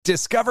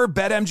Discover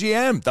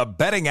BetMGM, the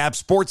betting app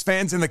sports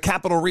fans in the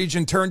capital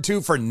region turn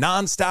to for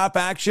nonstop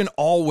action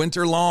all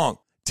winter long.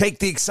 Take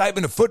the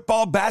excitement of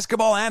football,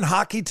 basketball, and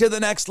hockey to the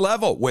next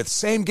level with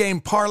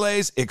same-game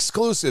parlays,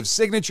 exclusive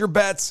signature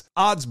bets,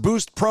 odds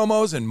boost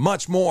promos, and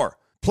much more.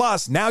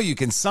 Plus, now you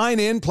can sign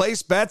in,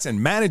 place bets,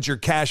 and manage your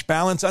cash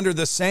balance under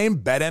the same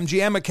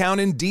BetMGM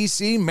account in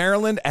D.C.,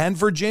 Maryland, and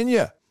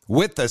Virginia.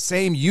 With the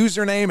same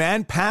username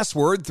and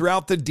password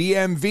throughout the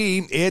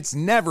DMV, it's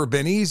never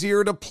been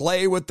easier to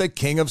play with the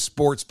king of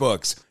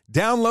sportsbooks.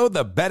 Download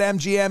the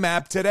BetMGM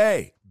app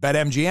today.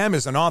 BetMGM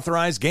is an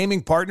authorized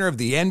gaming partner of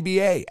the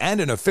NBA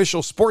and an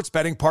official sports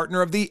betting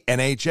partner of the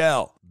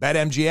NHL.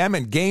 BetMGM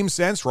and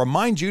GameSense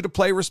remind you to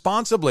play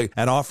responsibly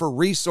and offer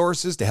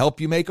resources to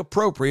help you make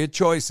appropriate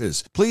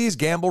choices. Please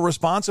gamble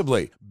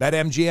responsibly.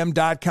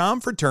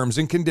 BetMGM.com for terms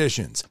and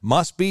conditions.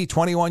 Must be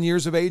 21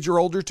 years of age or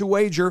older to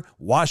wager.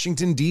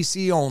 Washington,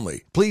 D.C.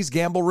 only. Please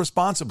gamble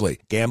responsibly.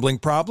 Gambling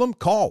problem?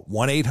 Call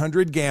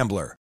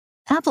 1-800-GAMBLER.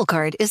 Apple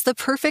Card is the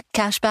perfect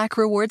cashback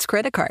rewards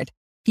credit card.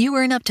 You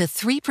earn up to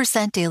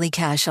 3% daily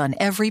cash on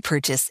every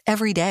purchase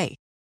every day.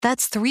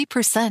 That's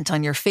 3%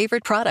 on your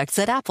favorite products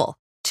at Apple,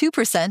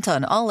 2%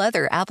 on all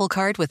other Apple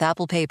Card with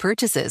Apple Pay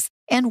purchases,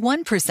 and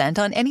 1%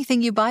 on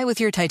anything you buy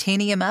with your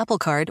titanium Apple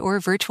Card or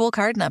virtual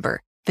card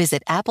number.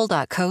 Visit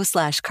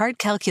apple.co/card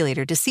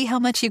calculator to see how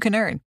much you can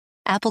earn.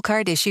 Apple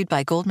Card issued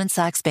by Goldman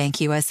Sachs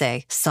Bank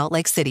USA, Salt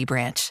Lake City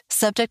branch.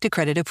 Subject to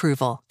credit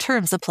approval.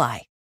 Terms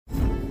apply.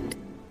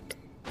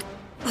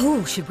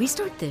 Oh, should we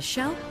start this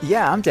show?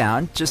 Yeah, I'm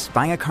down. Just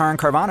buying a car on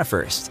Carvana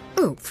first.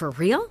 Ooh, for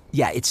real?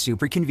 Yeah, it's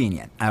super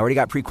convenient. I already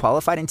got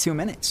pre-qualified in 2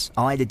 minutes.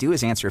 All I had to do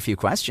is answer a few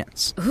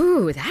questions.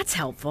 Ooh, that's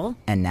helpful.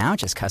 And now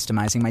just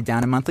customizing my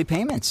down and monthly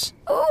payments.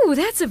 Ooh,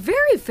 that's a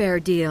very fair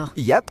deal.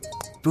 Yep.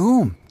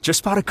 Boom.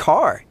 Just bought a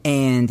car.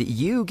 And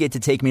you get to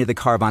take me to the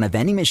Carvana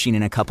vending machine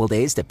in a couple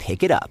days to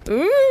pick it up.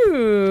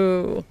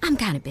 Ooh. I'm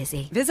kind of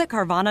busy. Visit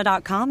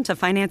Carvana.com to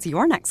finance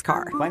your next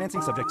car.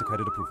 Financing subject to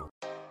credit approval.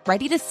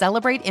 Ready to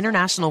celebrate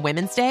International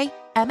Women's Day?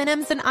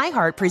 M&M's and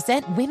iHeart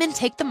present Women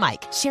Take the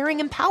Mic, sharing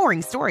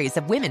empowering stories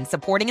of women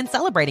supporting and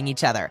celebrating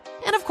each other.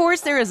 And of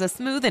course, there is a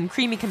smooth and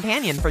creamy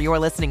companion for your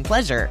listening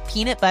pleasure,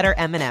 peanut butter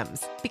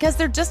M&M's. Because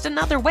they're just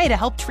another way to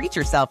help treat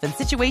yourself in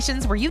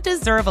situations where you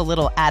deserve a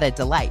little added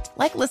delight,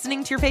 like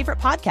listening to your favorite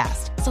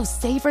podcast. So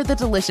savor the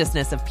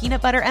deliciousness of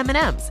peanut butter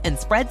M&M's and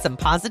spread some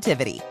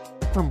positivity.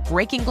 From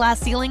breaking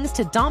glass ceilings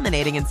to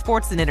dominating in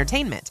sports and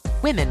entertainment,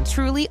 women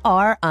truly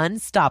are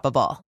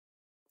unstoppable.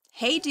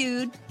 Hey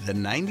Dude, The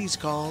 90s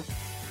Called,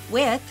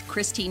 with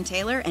Christine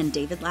Taylor and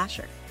David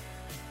Lasher.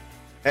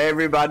 Hey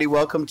everybody,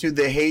 welcome to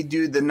the Hey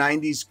Dude, The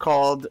 90s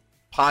Called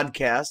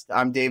podcast.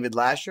 I'm David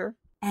Lasher.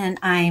 And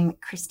I'm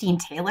Christine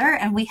Taylor,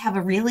 and we have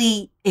a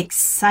really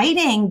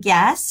exciting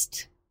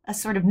guest, a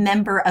sort of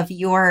member of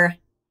your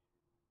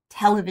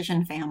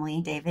television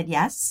family, David,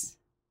 yes?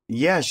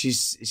 Yeah,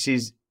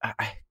 she's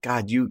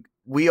God,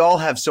 we all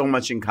have so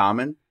much in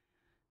common,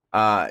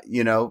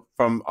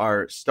 from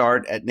our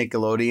start at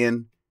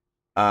Nickelodeon.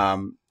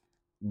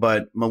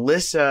 But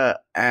Melissa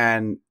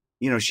and,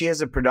 she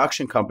has a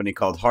production company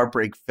called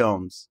Heartbreak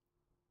Films,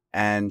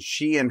 and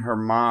she and her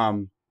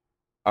mom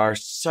are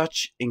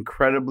such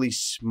incredibly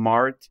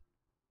smart,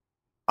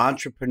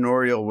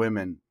 entrepreneurial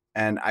women.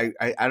 And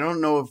I don't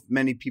know if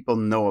many people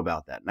know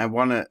about that.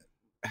 And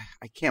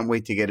I can't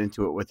wait to get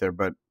into it with her,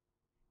 but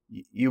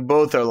you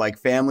both are like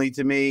family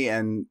to me.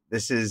 And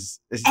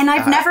and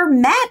I've never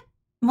met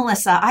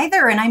Melissa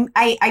either. And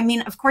I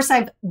mean, of course,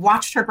 I've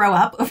watched her grow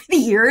up over the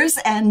years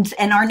and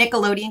our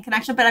Nickelodeon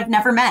connection, but I've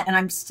never met. And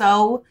I'm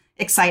so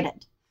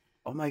excited.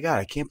 Oh my God.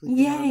 I can't believe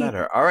you know about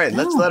her. All right.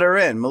 Let's let her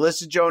in.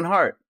 Melissa Joan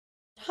Hart.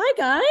 Hi,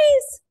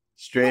 guys.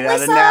 Straight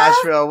Melissa. Out of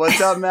Nashville.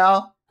 What's up,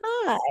 Mel?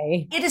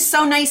 Hi. It is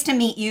so nice to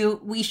meet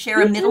you. We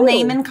share a middle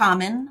name in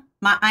common.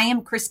 I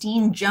am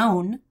Christine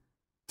Joan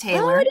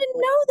Taylor. Oh, I didn't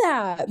know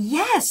that.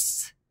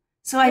 Yes.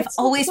 So I've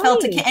always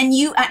felt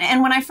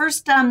and when I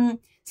first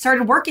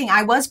started working,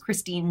 I was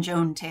Christine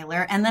Joan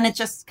Taylor, and then it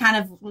just kind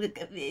of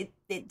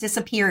it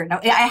disappeared.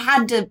 I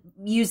had to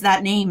use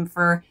that name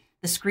for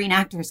the Screen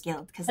Actors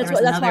Guild because that's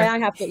why I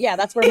have to. Yeah,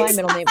 that's where my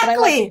middle name. But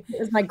it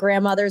was my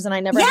grandmother's, and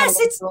I never had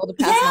a girl to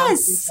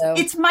pass on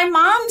to, it's my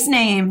mom's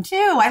name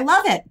too. I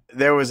love it.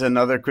 There was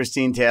another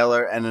Christine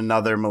Taylor and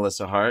another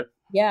Melissa Hart.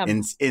 Yeah,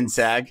 in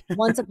SAG.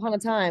 Once upon a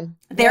time,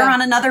 they're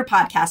on another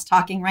podcast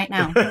talking right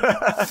now.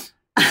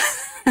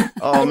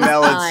 Oh,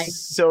 Mel,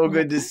 it's so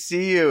good to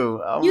see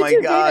you. Oh my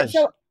gosh. David.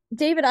 So,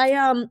 David,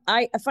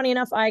 I funny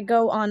enough, I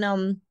go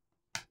on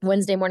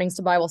Wednesday mornings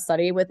to Bible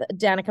study with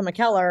Danica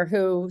McKellar,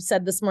 who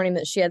said this morning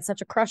that she had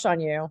such a crush on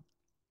you.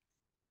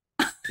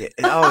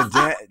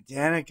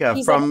 Danica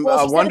She's from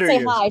Wonder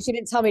Years. Hi. She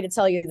didn't tell me to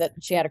tell you that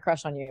she had a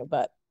crush on you,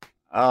 but.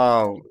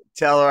 Oh,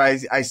 tell her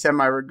I send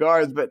my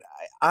regards, but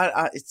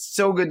I it's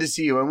so good to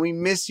see you, and we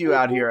miss you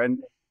out here. And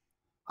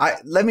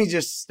let me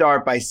just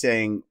start by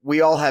saying we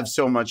all have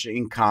so much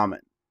in common.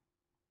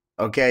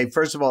 Okay,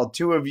 first of all,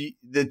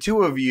 the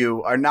two of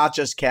you are not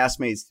just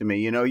castmates to me.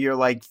 You're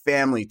like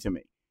family to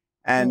me,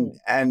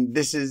 and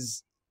this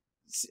is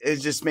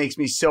just makes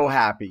me so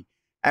happy.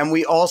 And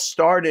we all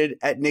started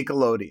at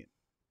Nickelodeon.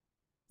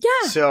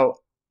 Yeah. So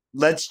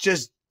let's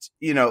just,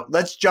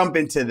 let's jump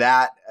into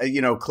that.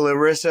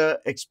 Clarissa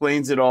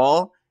explains it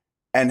all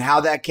and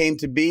how that came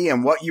to be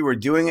and what you were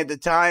doing at the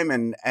time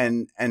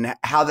and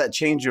how that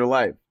changed your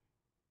life.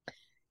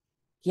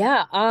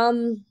 Yeah.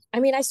 I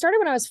mean, I started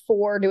when I was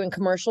 4 doing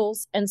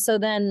commercials. And so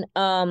then,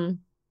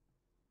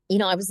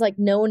 I was like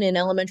known in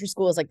elementary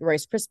school as like the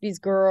Rice Krispies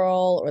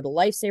girl or the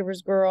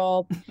Lifesavers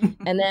girl.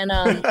 And then,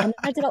 and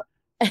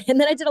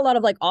then I did a lot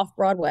of like off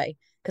Broadway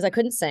because I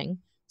couldn't sing.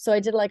 So I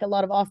did like a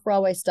lot of off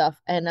Broadway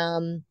stuff. And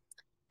a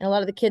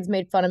lot of the kids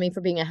made fun of me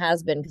for being a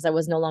has-been because I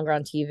was no longer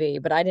on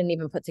TV, but I didn't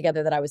even put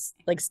together that I was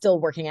like still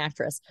working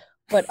actress.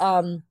 But,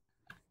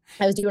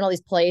 I was doing all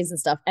these plays and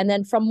stuff. And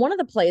then from one of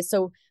the plays,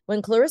 so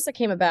when Clarissa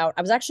came about,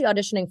 I was actually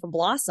auditioning for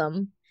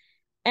Blossom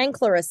and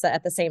Clarissa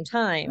at the same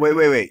time.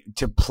 Wait.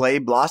 To play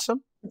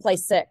Blossom? Play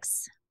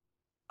 6.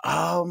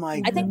 Oh my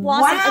God. I think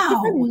Blossom,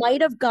 I think I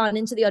might have gone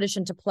into the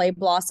audition to play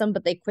Blossom,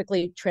 but they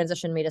quickly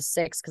transitioned me to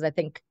 6 because I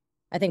think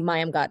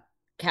Mayim got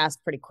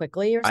cast pretty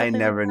quickly or something. I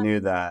never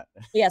knew that.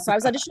 Yeah, so I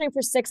was auditioning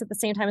for 6 at the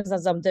same time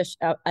as I'm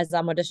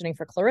auditioning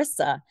for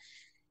Clarissa.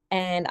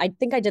 And I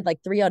think I did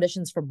like 3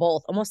 auditions for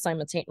both almost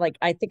simultaneously. Like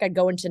I think I'd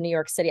go into New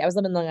York City. I was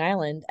living in Long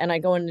Island and I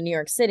go into New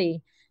York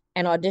City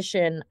and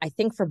audition, I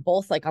think for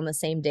both like on the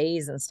same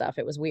days and stuff.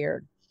 It was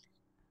weird.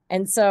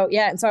 And so,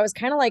 yeah. And so I was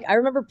kind of like, I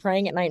remember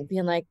praying at night and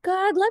being like,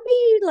 God, let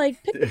me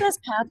like pick the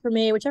best path for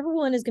me. Whichever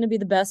one is going to be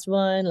the best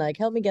one. Like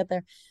help me get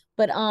there.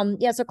 But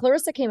yeah, so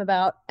Clarissa came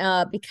about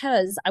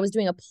because I was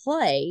doing a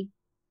play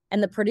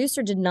and the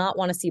producer did not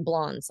want to see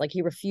blondes. Like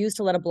he refused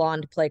to let a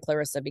blonde play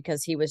Clarissa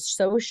because he was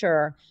so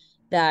sure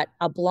that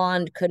a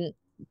blonde couldn't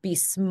be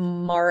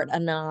smart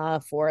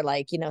enough or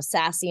like,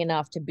 sassy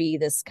enough to be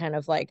this kind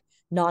of like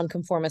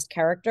nonconformist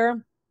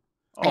character.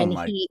 Oh,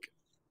 and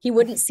he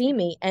wouldn't see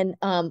me. And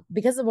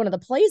because of one of the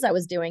plays I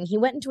was doing, he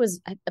went into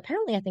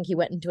I think he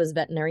went into his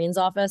veterinarian's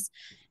office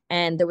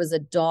and there was a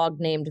dog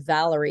named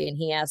Valerie and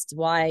he asked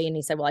why. And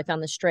he said, well, I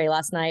found this stray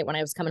last night when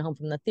I was coming home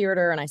from the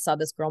theater and I saw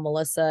this girl,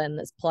 Melissa, in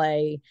this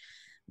play,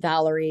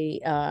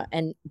 Valerie,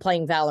 and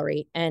playing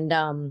Valerie. And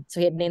so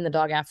he had named the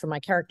dog after my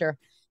character.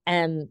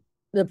 And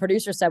the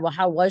producer said, well,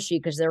 how was she?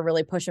 Because they're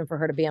really pushing for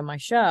her to be on my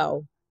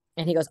show.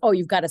 And he goes, oh,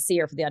 you've got to see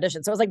her for the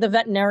audition. So it was like the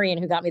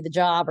veterinarian who got me the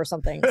job or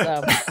something.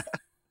 So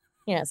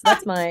yeah,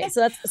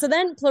 so so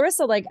then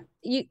Clarissa, like,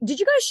 did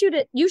you guys shoot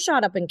it? You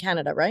shot up in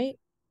Canada, right?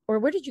 Or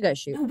where did you guys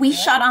shoot? We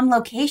shot on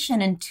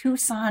location in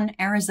Tucson,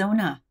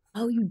 Arizona.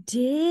 Oh, you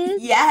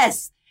did?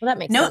 Yes. Well, that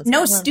makes sense.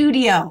 No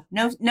studio,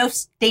 no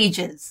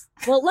stages.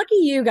 Well, lucky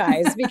you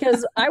guys,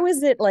 because I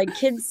was at like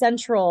Kids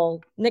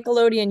Central,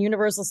 Nickelodeon,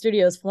 Universal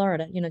Studios,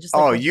 Florida. Just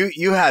like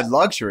you had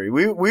luxury.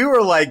 We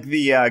were like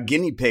the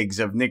guinea pigs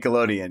of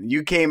Nickelodeon.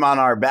 You came on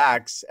our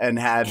backs and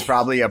had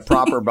probably a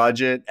proper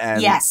budget.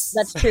 And yes,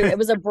 that's true. It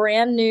was a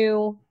brand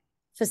new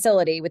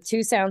facility with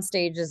 2 sound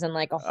stages and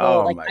like a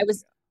whole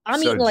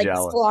I'm eating like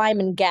jealous. slime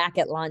and gack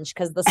at lunch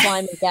because the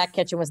slime and gack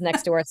kitchen was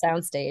next to our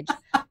soundstage.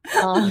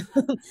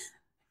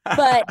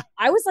 But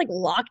I was like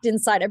locked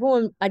inside.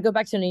 I'd go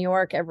back to New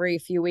York every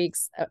few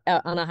weeks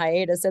on a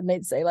hiatus and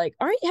they'd say like,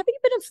 haven't you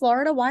been in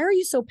Florida? Why are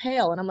you so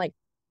pale? And I'm like,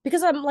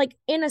 because I'm like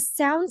in a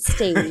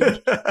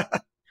soundstage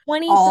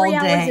 23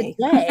 hours a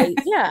day.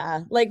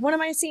 Yeah. Like when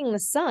am I seeing the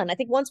sun? I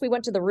think once we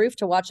went to the roof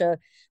to watch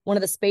one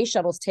of the space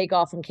shuttles take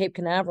off from Cape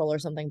Canaveral or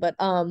something. But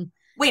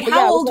wait,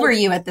 how old were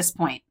you at this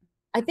point?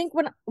 I think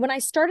when I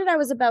started, I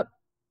was about,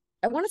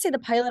 I want to say the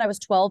pilot, I was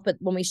 12, but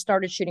when we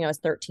started shooting, I was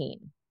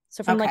 13.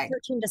 So from like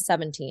 13 to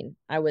 17,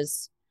 I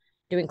was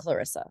doing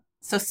Clarissa.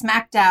 So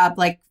smack dab,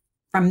 like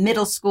from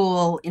middle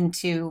school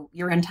into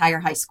your entire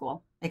high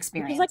school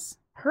experience. It was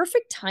like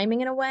perfect timing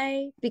in a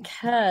way,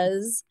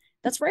 because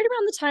that's right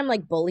around the time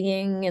like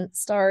bullying and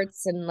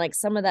starts and like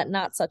some of that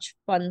not such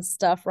fun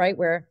stuff, right?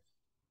 Where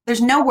there's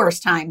no worse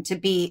time to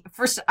be.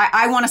 First,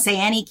 I want to say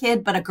any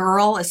kid, but a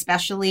girl,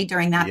 especially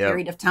during that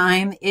period of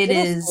time, it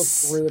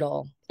is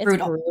brutal. It's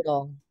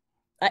brutal.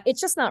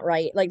 It's just not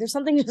right. Like there's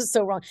something just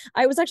so wrong.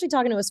 I was actually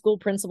talking to a school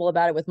principal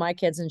about it with my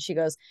kids and she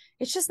goes,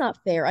 it's just not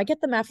fair. I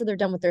get them after they're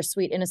done with their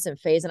sweet innocent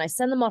phase and I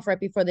send them off right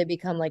before they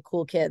become like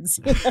cool kids.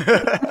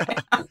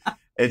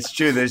 It's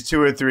true. There's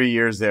 2 or 3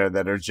 years there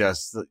that are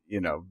just,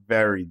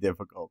 very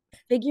difficult.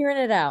 Figuring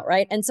it out.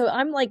 Right. And so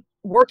I'm like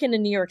working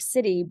in New York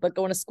City, but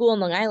going to school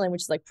in Long Island,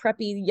 which is like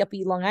preppy,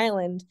 yuppie Long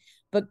Island,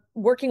 but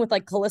working with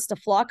like Callista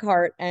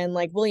Flockhart and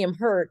like William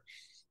Hurt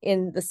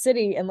in the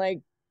city and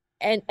like,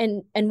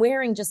 and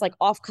wearing just like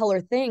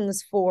off-color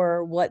things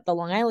for what the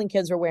Long Island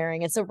kids were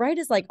wearing. And so right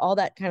as like all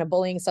that kind of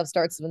bullying stuff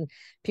starts, when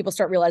people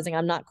start realizing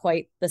I'm not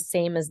quite the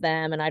same as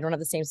them and I don't have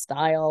the same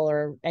style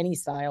or any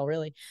style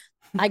really,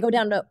 I go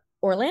down to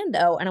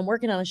Orlando and I'm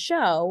working on a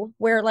show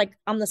where like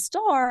I'm the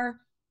star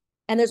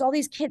and there's all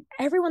these kids.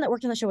 Everyone that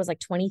worked on the show was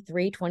like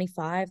 23,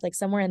 25, like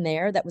somewhere in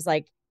there. That was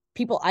like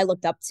people I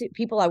looked up to,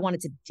 people I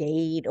wanted to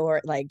date or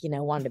like,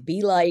 wanted to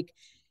be like.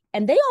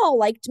 And they all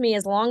liked me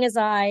as long as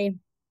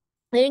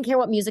they didn't care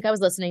what music I was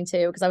listening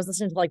to, because I was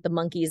listening to like the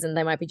Monkees and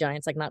They Might Be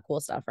Giants, like not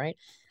cool stuff, right?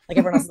 Like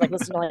everyone else is like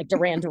listening to like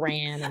Duran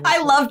Duran. And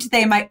I loved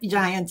They Might Be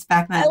Giants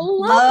back then. I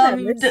love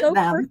them. They're so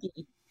them.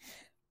 quirky.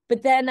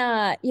 But then,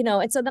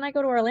 and so then I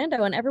go to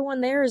Orlando and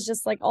everyone there is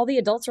just like, all the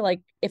adults are like,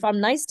 if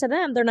I'm nice to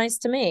them, they're nice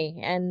to me.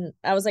 And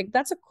I was like,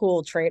 that's a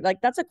cool trade. Like,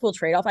 that's a cool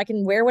trade-off. I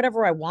can wear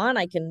whatever I want.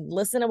 I can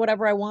listen to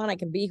whatever I want. I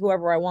can be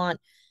whoever I want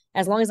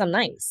as long as I'm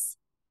nice.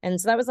 And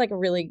so that was like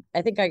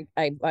I think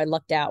I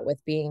lucked out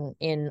with being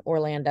in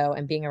Orlando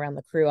and being around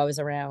the crew I was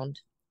around.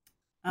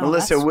 Oh,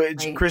 Melissa,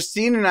 great.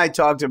 Christine and I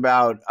talked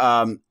about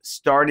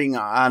starting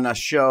on a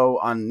show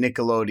on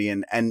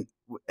Nickelodeon and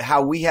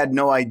how we had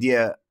no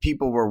idea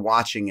people were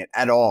watching it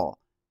at all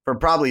for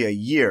probably a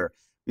year.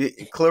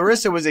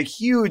 Clarissa was a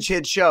huge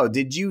hit show.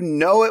 Did you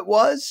know it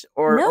was,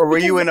 or were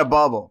you in a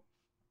bubble?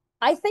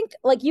 I think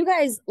like you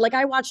guys, like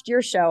I watched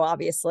your show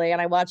obviously,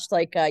 and I watched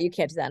like You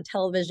Can't Do That on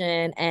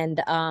Television,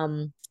 and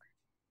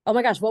oh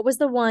my gosh, what was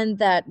the one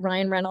that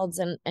Ryan Reynolds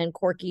and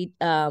Corky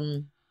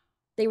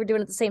they were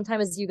doing at the same time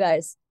as you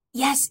guys?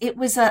 Yes, it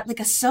was like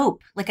a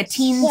soap, like a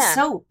teen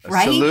soap,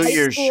 right? Salute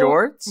Your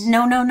Shorts?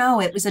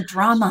 No. It was a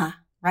drama,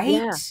 right?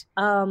 Yeah.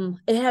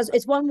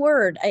 It's one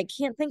word. I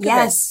can't think of it.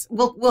 Yes,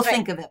 we'll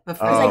think of it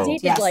before.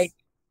 Because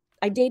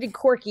I dated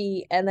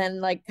Corky and then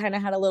like kind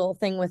of had a little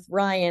thing with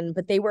Ryan,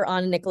 but they were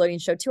on a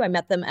Nickelodeon show too. I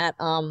met them at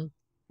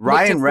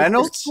Ryan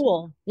Reynolds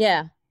school.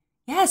 Yeah.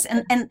 Yes,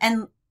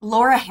 and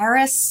Laura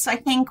Harris, I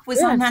think,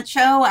 was on that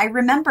show. I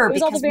remember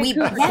because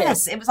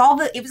it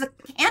was a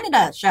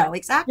Canada show,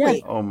 exactly.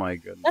 Yeah. Oh my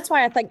goodness. That's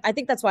why I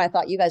think that's why I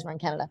thought you guys were in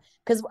Canada,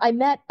 because I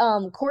met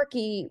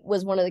Corky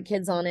was one of the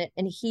kids on it,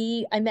 and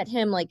I met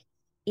him like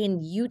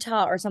in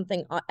Utah or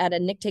something at a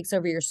Nick Takes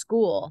Over Your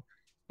School,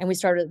 and we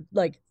started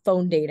like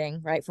phone dating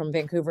right from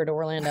Vancouver to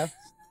Orlando.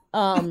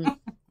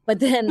 But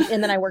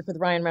then I worked with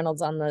Ryan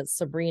Reynolds on the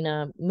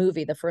Sabrina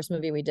movie, the first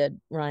movie we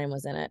did. Ryan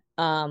was in it.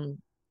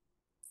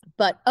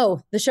 But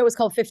the show was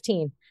called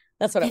 15.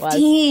 That's what it was.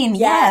 15,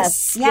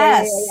 yes.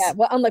 Yeah.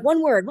 Well, I'm like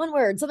one word,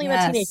 something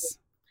about teenagers.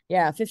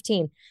 Yeah,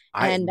 15.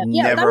 I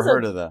never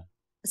heard of that.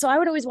 So I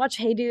would always watch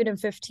Hey Dude and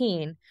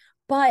 15,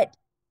 but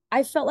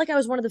I felt like I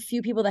was one of the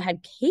few people that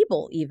had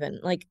cable even.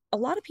 Like a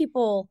lot of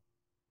people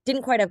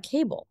didn't quite have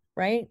cable,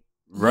 right?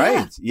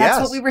 Right. Yeah,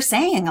 that's what we were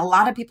saying. A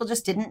lot of people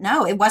just didn't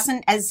know. It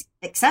wasn't as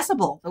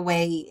accessible the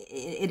way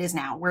it is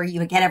now, where you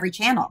would get every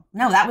channel.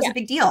 No, that was a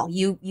big deal.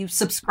 You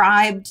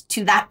subscribed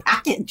to that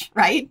package,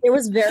 right? There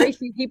was very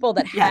few people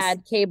that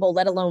had cable,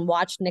 let alone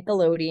watched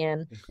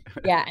Nickelodeon.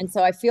 Yeah, and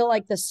so I feel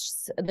like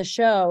the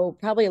show,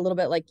 probably a little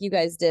bit like you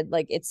guys did,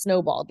 like it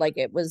snowballed. Like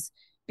it was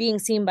being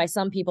seen by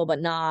some people,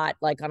 but not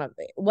like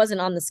it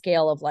wasn't on the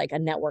scale of like a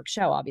network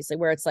show, obviously,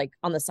 where it's like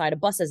on the side of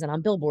buses and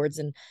on billboards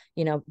and,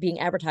 being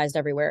advertised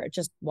everywhere. It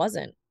just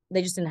wasn't.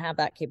 They just didn't have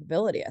that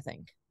capability, I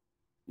think.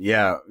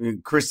 Yeah.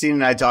 Christine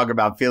and I talk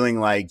about feeling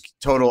like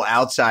total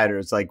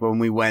outsiders, like when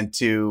we went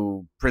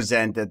to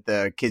present at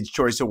the Kids'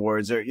 Choice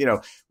Awards, or,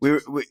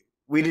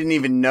 we didn't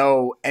even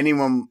know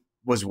anyone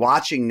was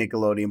watching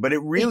Nickelodeon, but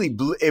it really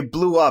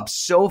blew up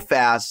so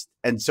fast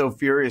and so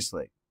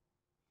furiously.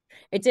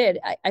 It did.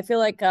 I feel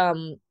like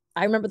I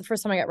remember the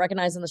first time I got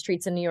recognized on the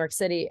streets in New York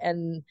City,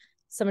 and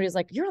somebody was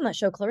like, "You're on that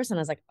show, Clarissa," and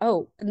I was like,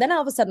 "Oh!" And then all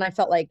of a sudden, I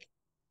felt like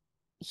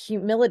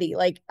humility.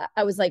 Like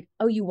I was like,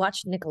 "Oh, you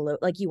watch Nickelodeon?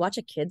 Like you watch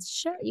a kids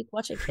show? You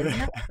watch a kids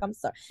network?" I'm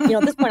sorry.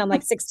 At this point, I'm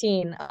like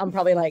 16. I'm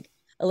probably like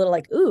a little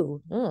like,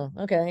 "Ooh,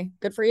 okay,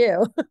 good for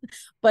you."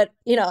 But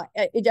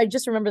I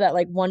just remember that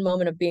like one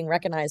moment of being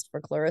recognized for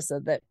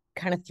Clarissa that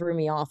kind of threw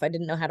me off. I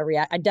didn't know how to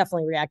react. I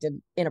definitely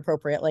reacted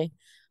inappropriately.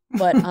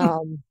 But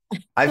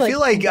I feel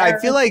like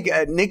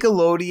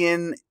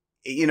Nickelodeon,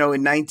 in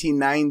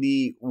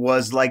 1990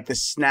 was like the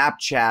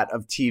Snapchat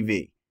of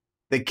TV.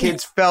 The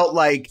kids felt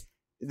like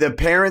the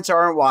parents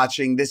aren't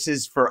watching. This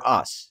is for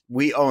us.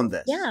 We own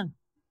this. Yeah,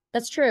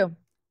 that's true.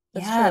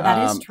 That's true.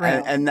 That is true.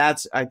 And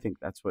I think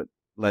that's what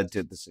led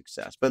to the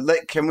success. But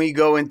can we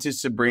go into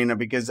Sabrina?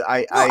 Because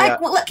can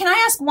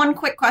I ask one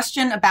quick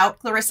question about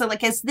Clarissa?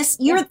 Like,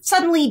 you're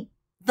suddenly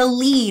the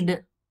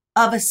lead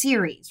of a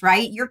series,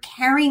 right? You're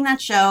carrying that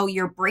show,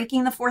 you're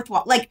breaking the fourth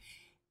wall. Like,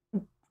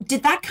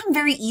 did that come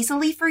very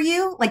easily for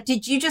you? Like,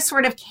 did you just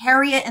sort of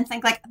carry it and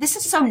think like, this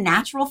is so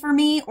natural for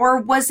me? Or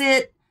was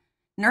it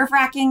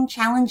nerve-wracking,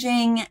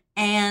 challenging?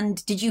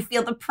 And did you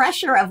feel the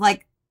pressure of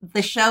like,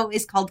 the show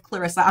is called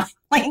Clarissa,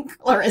 like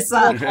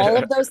Clarissa? All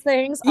of those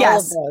things?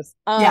 Yes. All of those.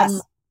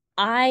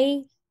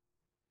 Yes.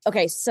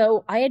 Okay,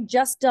 so I had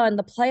just done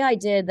the play I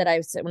did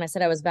when I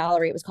said I was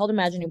Valerie. It was called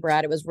Imagine You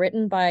Brad. It was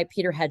written by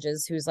Peter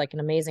Hedges, who's like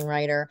an amazing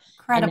writer.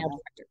 Incredible.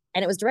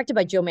 And it was directed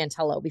by Joe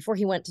Mantello before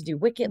he went to do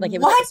Wicked. Like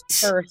it was his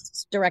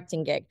first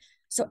directing gig.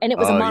 So, and it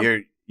was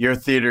you're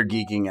theater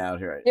geeking out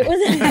here. It was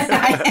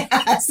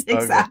yes,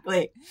 exactly.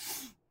 Okay.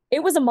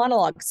 It was a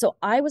monologue. So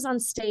I was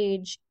on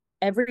stage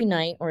every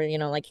night, or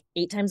like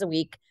 8 times a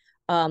week,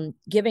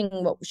 giving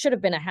what should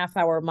have been a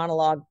half-hour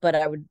monologue, but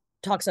I would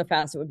talk so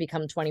fast it would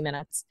become 20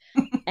 minutes.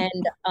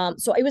 And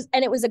so it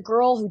was a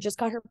girl who just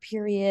got her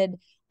period,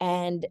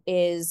 and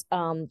is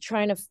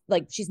trying to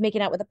like, she's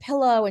making out with a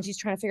pillow and she's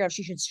trying to figure out if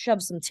she should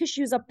shove some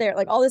tissues up there,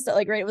 like all this stuff,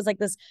 like, right, it was like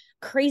this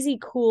crazy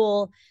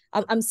cool,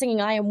 I'm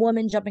singing I Am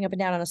Woman, jumping up and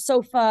down on a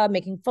sofa,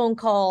 making phone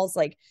calls,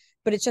 like,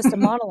 but it's just a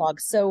monologue.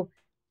 So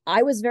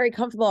I was very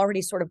comfortable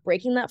already sort of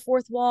breaking that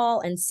fourth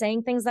wall and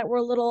saying things that were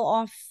a little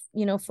off,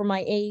 you know, for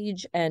my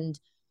age, and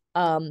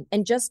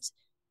just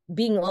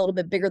being a little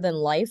bit bigger than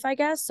life, I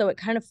guess. So it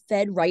kind of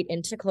fed right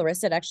into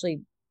Clarissa. It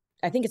actually,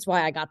 I think it's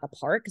why I got the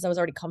part, because I was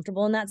already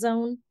comfortable in that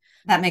zone.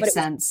 That makes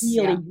sense.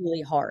 Really,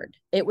 really hard.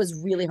 It was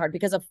really hard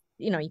because of,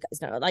 you know, you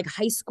guys know, like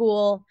high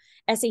school,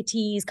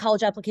 SATs,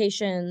 college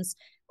applications,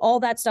 all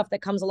that stuff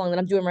that comes along that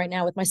I'm doing right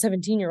now with my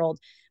 17-year-old.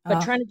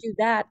 But trying to do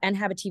that and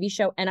have a TV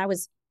show. And I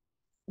was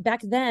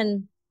back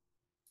then.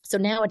 So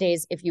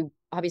nowadays, if you,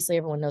 obviously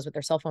everyone knows with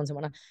their cell phones and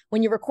whatnot,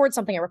 when you record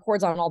something, it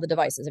records on all the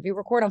devices. If you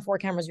record on 4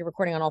 cameras, you're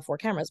recording on all 4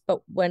 cameras.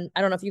 But when,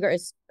 I don't know if you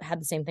guys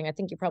had the same thing. I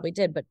think you probably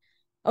did, but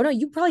oh no,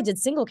 you probably did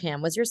single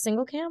cam. Was your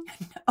single cam?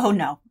 Oh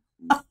no.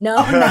 No.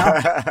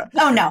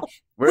 Oh no.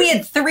 We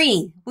had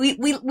 3. We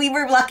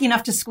were lucky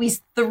enough to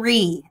squeeze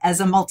 3 as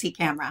a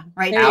multi-camera,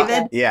 right,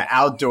 David? Yeah,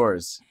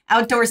 outdoors.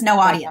 Outdoors, no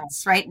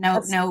audience, right?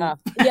 No.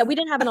 Yeah, we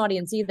didn't have an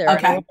audience either.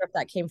 Okay. I wonder if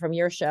that came from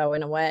your show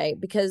in a way,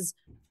 because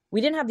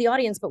we didn't have the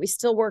audience, but we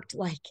still worked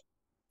like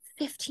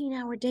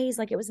 15-hour days.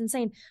 Like, it was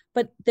insane.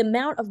 But the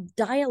amount of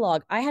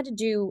dialogue I had to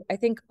do, I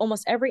think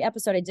almost every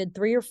episode I did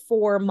 3 or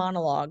 4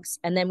 monologues,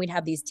 and then we'd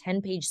have these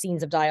 10-page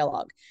scenes of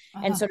dialogue.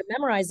 And so to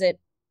memorize it,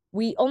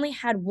 we only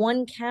had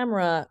 1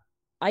 camera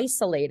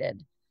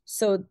isolated.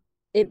 So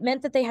it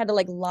meant that they had to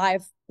like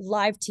live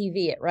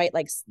TV it, right?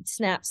 Like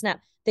snap.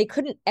 They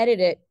couldn't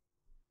edit it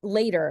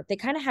later. They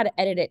kind of had to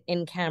edit it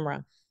in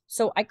camera.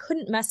 So I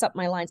couldn't mess up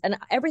my lines, and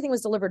everything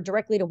was delivered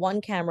directly to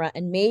 1 camera,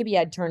 and maybe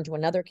I'd turn to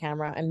another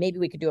camera, and maybe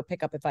we could do a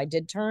pickup if I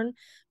did turn.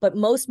 But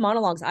most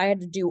monologues I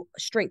had to do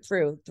straight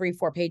through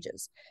 3-4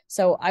 pages.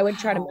 So I would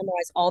try to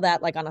memorize all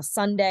that like on a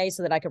Sunday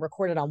so that I could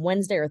record it on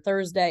Wednesday or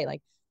Thursday.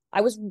 Like I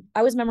was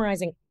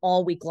memorizing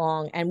all week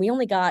long, and we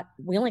only got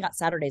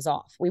Saturdays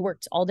off. We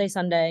worked all day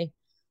Sunday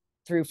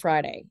through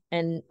Friday,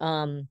 and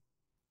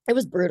it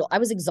was brutal. I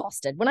was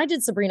exhausted. When I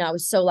did Sabrina, I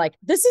was so like,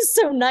 this is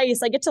so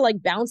nice. I get to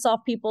like bounce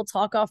off people,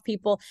 talk off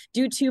people,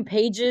 do 2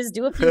 pages,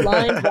 do a few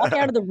lines, walk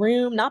out of the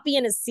room, not be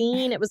in a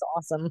scene. It was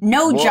awesome.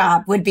 No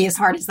job would be as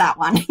hard as that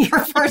one.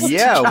 Your first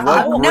job.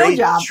 What great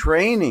job.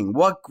 training.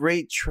 What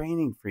great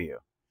training for you.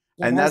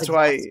 Yeah, and that's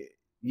why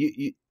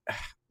you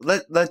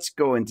let's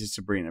go into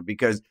Sabrina,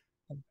 because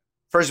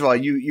first of all,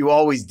 you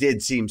always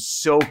did seem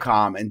so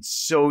calm and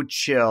so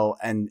chill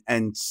and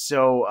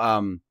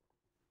so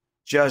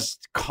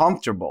just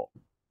comfortable.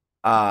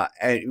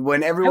 And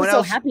when everyone else, I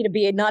was else, so happy to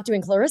be not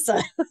doing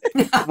Clarissa.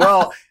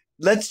 Well,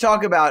 let's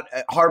talk about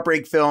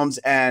Heartbreak Films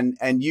and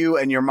you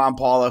and your mom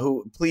Paula,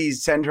 who,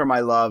 please send her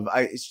my love.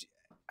 I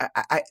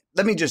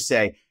let me just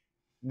say,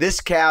 this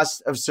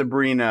cast of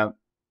Sabrina,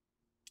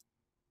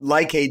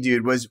 like Hey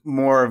Dude, was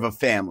more of a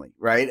family,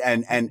 right?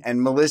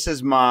 And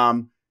Melissa's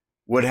mom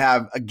would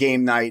have a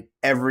game night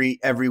every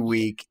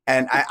week,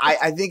 and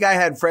I think I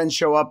had friends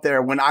show up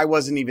there when I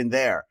wasn't even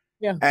there.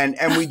 Yeah. And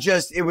we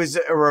just, it was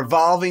a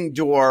revolving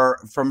door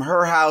from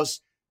her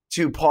house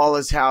to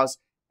Paula's house.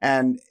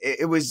 And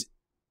it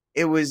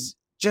was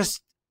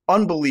just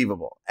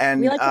unbelievable.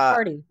 And we like to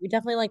party. We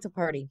definitely like to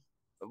party.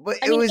 But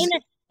I mean,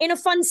 in a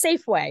fun,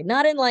 safe way,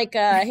 not in like,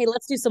 hey,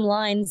 let's do some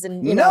lines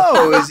and, you know.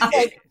 No,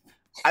 it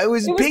it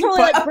was was ping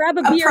probably pong. like grab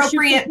a beer,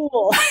 shoot the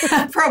pool.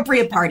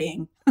 Appropriate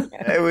partying.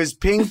 It was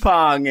ping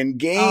pong and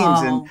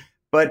games.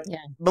 But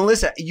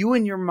Melissa, you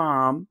and your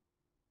mom,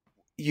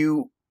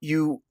 you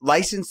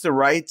licensed the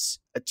rights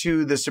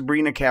to the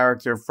Sabrina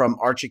character from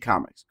Archie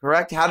Comics,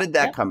 correct? How did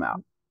that come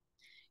out?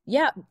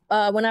 Yeah.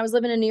 When I was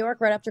living in New York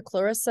right after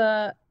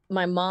Clarissa,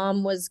 my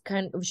mom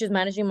she was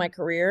managing my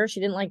career. She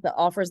didn't like the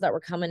offers that were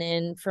coming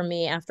in for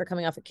me after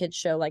coming off a kids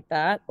show like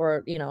that,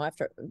 or, you know,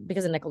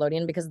 because of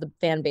Nickelodeon, because of the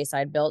fan base I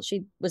had built.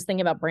 She was thinking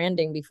about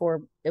branding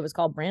before it was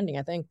called branding,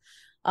 I think.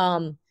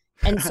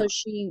 And so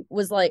she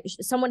was like,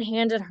 someone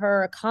handed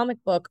her a comic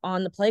book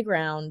on the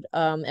playground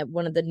at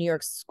one of the New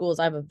York schools.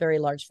 I have a very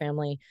large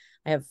family.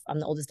 I'm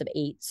the oldest of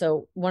 8.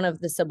 So one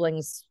of the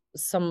siblings,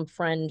 some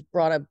friend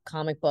brought a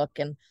comic book,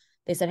 and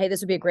they said, hey,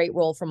 this would be a great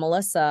role for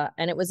Melissa.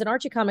 And it was an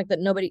Archie comic that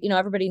nobody, you know,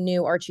 everybody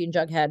knew Archie and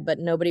Jughead, but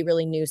nobody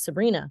really knew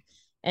Sabrina.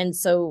 And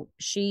so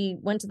she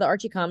went to the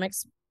Archie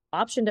comics,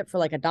 optioned it for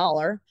like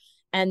 $1.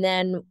 And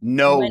then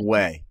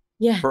way.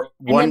 Yeah. For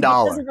 $1.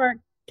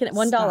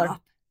 $1.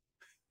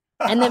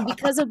 And then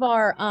because of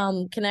our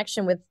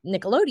connection with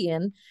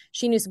Nickelodeon,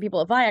 she knew some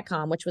people at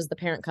Viacom, which was the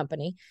parent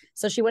company.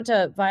 So she went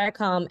to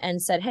Viacom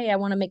and said, hey, I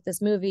want to make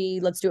this movie.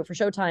 Let's do it for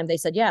Showtime. They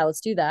said, yeah,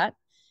 let's do that.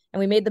 And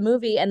we made the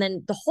movie. And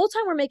then the whole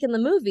time we're making the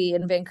movie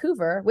in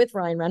Vancouver with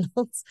Ryan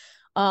Reynolds,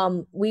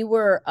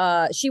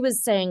 she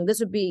was saying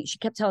she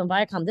kept telling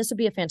Viacom, this would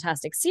be a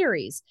fantastic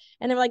series.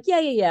 And they were like,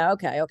 yeah.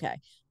 Okay.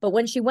 But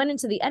when she went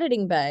into the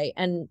editing bay,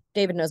 and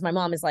David knows my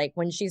mom is like,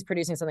 when she's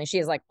producing something, she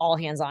is like all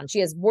hands on. She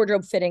has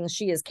wardrobe fittings,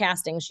 she is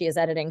casting, she is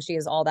editing, she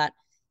is all that.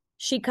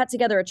 she cut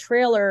together a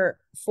trailer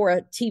for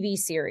a TV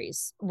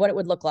series, what it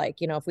would look like,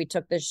 if we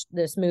took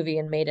this movie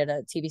and made it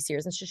a TV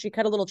series. And she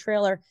cut a little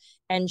trailer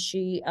and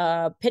she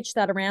pitched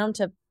that around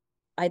to,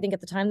 I think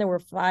at the time there were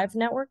 5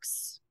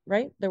 networks,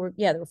 right? There were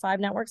 5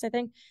 networks, I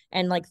think.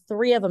 And like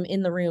 3 of them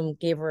in the room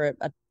gave her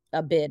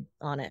a bid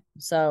on it.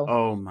 So,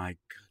 oh my God.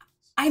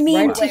 I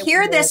mean, to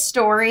hear this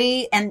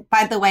story, and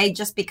by the way,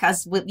 just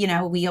because,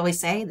 we always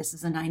say this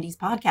is a 90s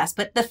podcast,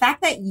 but the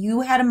fact that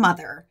you had a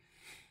mother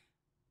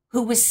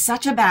who was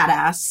such a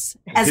badass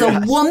as a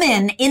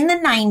woman in the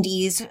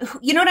 90s,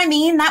 you know what I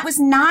mean? That was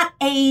not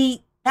a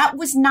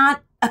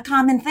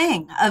common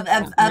thing of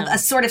a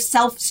sort of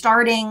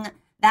self-starting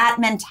that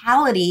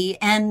mentality.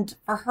 And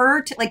for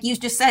her to, like you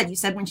just said,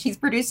 when she's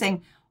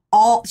producing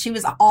she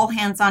was all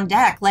hands on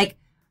deck. Like,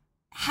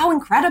 how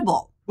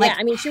incredible. Like,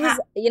 I mean, she was,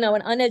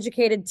 an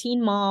uneducated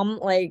teen mom.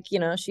 Like,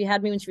 she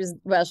had me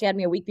she had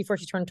me a week before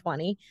she turned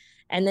 20.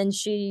 And then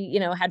she,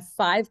 had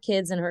 5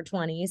 kids in her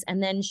 20s.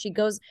 And then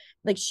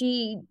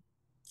she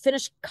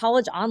finished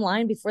college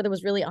online before there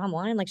was really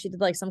online. Like, she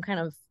did like some kind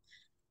of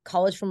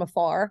college from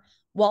afar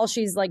while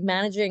she's like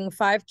managing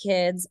 5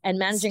 kids and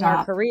managing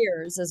our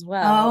careers as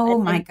well. Oh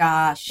my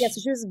gosh. Yeah.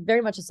 So she was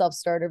very much a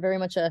self-starter, very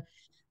much a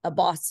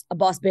boss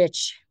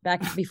bitch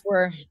back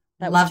before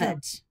that. Love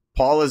it.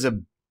 Paul is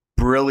a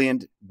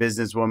brilliant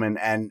businesswoman.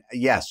 And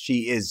yes,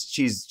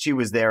 she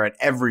was there at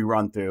every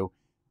run through.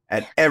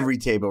 At every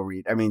table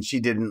read. I mean, she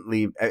didn't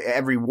leave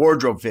every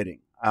wardrobe fitting.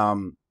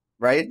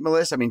 Right,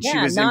 Melissa? I mean, she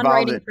was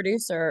non-writing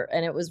producer.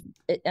 And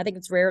I think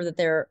it's rare that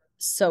they're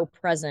so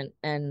present.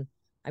 And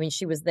I mean,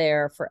 she was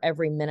there for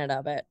every minute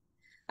of it.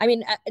 I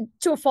mean,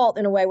 to a fault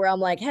in a way where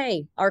I'm like,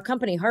 hey, our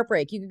company,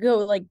 Heartbreak, you could go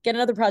like get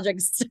another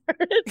project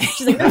started.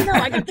 She's like, no,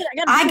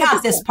 I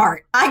got this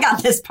part. I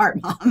got this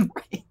part, Mom.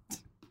 Right.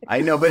 I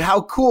know, but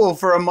how cool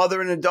for a mother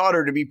and a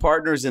daughter to be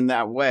partners in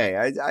that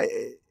way.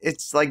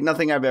 It's like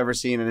nothing I've ever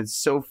seen, and it's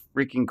so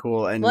freaking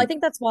cool. And well, I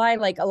think that's why,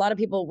 like, a lot of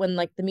people, when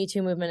like the Me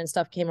Too movement and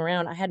stuff came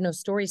around, I had no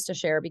stories to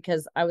share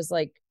because I was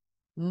like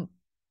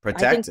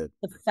protected. I think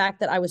the fact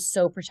that I was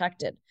so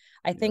protected.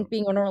 I think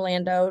being in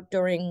Orlando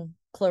during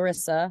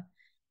Clarissa,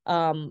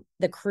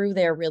 the crew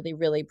there really,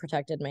 really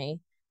protected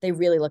me. They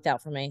really looked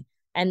out for me.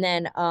 And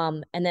then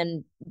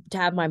to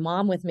have my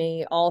mom with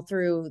me all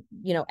through,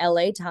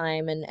 LA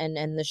time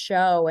and the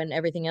show and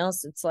everything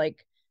else, it's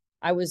like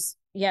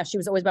she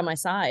was always by my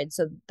side.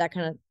 So that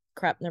kind of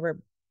crap never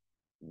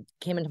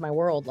came into my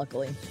world,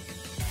 luckily.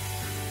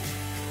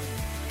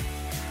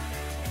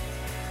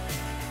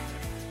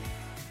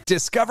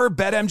 Discover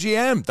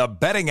BetMGM, the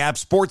betting app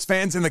sports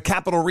fans in the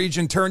capital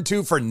region turn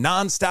to for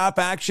nonstop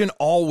action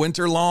all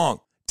winter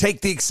long.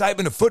 Take the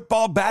excitement of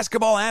football,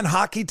 basketball, and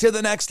hockey to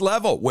the next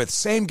level with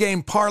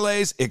same-game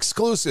parlays,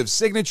 exclusive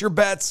signature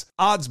bets,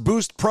 odds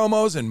boost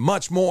promos, and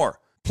much more.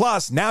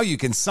 Plus, now you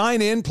can sign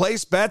in,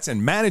 place bets,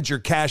 and manage your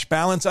cash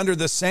balance under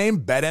the same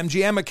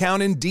BetMGM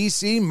account in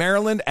D.C.,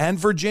 Maryland, and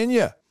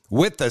Virginia.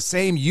 With the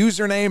same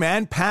username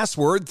and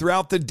password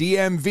throughout the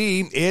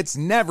DMV, it's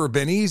never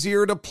been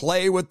easier to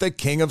play with the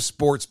king of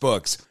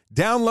sportsbooks.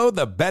 Download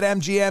the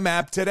BetMGM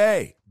app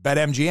today.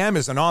 BetMGM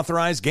is an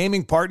authorized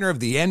gaming partner of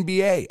the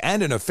NBA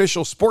and an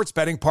official sports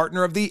betting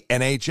partner of the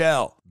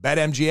NHL.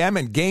 BetMGM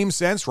and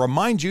GameSense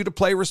remind you to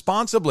play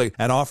responsibly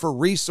and offer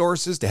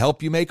resources to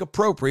help you make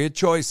appropriate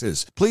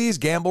choices. Please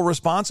gamble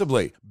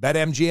responsibly.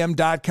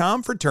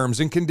 BetMGM.com for terms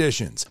and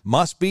conditions.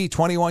 Must be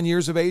 21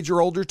 years of age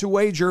or older to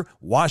wager.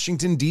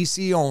 Washington,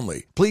 D.C.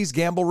 only. Please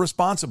gamble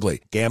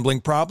responsibly.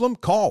 Gambling problem?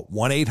 Call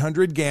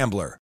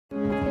 1-800-GAMBLER.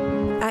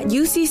 At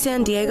UC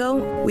San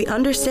Diego, we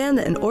understand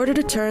that in order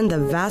to turn the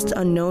vast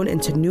unknown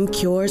into new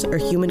cures or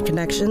human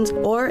connections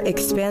or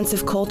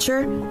expansive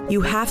culture,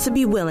 you have to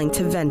be willing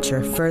to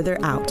venture further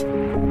out.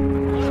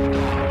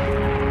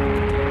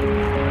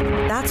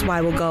 That's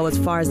why we'll go as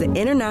far as the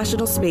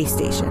International Space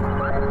Station,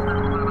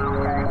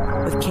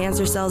 with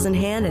cancer cells in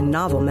hand and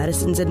novel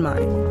medicines in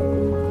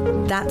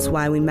mind. That's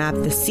why we map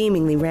the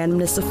seemingly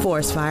randomness of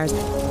forest fires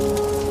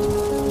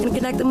and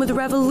connect them with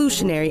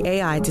revolutionary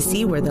AI to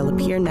see where they'll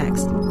appear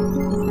next.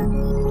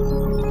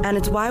 And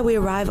it's why we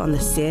arrive on the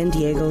San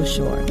Diego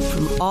shore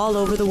from all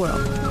over the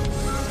world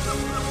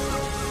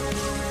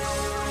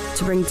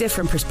to bring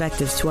different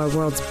perspectives to our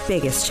world's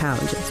biggest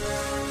challenges.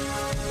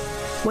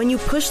 When you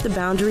push the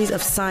boundaries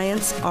of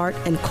science, art,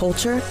 and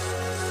culture,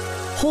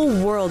 whole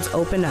worlds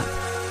open up.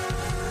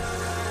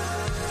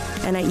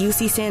 And at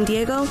UC San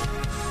Diego,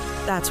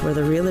 that's where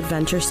the real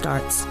adventure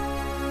starts.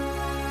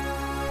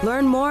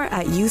 Learn more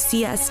at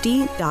ucsd.edu.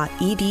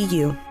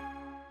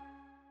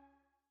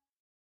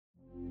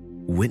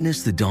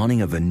 Witness the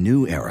dawning of a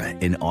new era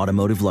in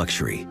automotive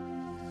luxury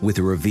with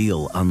a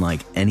reveal unlike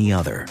any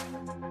other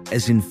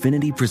as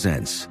Infiniti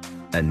presents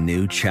a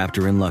new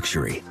chapter in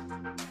luxury,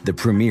 the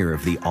premiere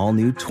of the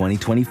all-new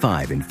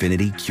 2025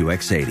 Infiniti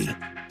QX80.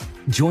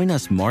 Join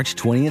us March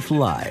 20th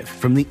live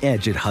from the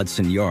Edge at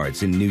Hudson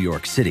Yards in New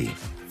York City,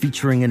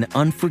 featuring an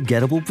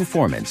unforgettable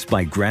performance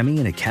by Grammy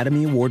and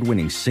Academy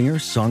Award-winning singer,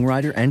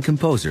 songwriter, and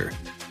composer,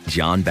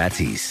 Jon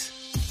Batiste.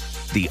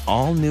 The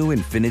all-new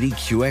Infiniti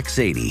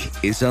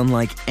QX80 is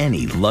unlike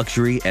any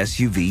luxury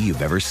SUV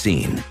you've ever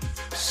seen.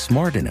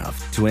 Smart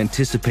enough to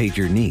anticipate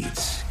your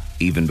needs,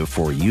 even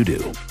before you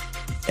do.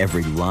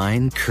 Every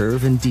line,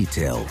 curve, and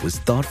detail was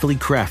thoughtfully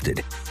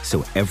crafted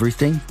so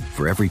everything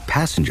for every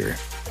passenger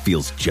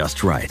feels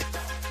just right.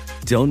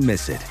 Don't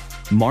miss it.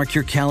 Mark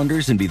your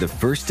calendars and be the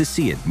first to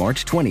see it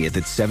March 20th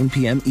at 7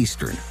 p.m.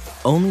 Eastern,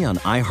 only on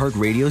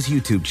iHeartRadio's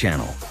YouTube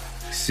channel.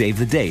 Save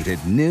the date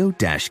at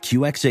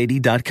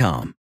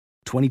new-QX80.com.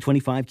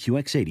 2025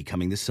 QX80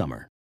 coming this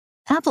summer.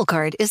 Apple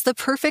Card is the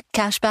perfect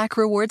cashback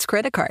rewards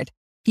credit card.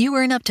 You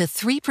earn up to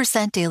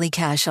 3% daily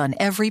cash on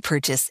every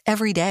purchase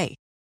every day.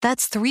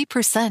 That's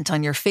 3%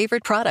 on your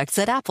favorite products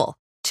at Apple,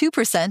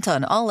 2%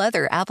 on all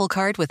other Apple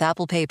Card with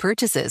Apple Pay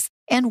purchases,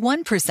 and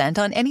 1%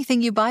 on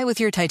anything you buy with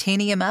your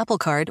titanium Apple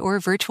Card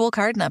or virtual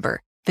card number.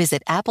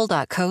 Visit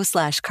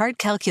apple.co/card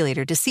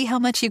calculator to see how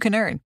much you can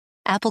earn.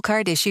 Apple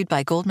Card issued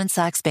by Goldman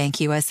Sachs Bank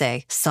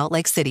USA, Salt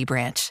Lake City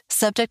branch.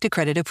 Subject to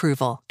credit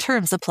approval.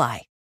 Terms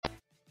apply.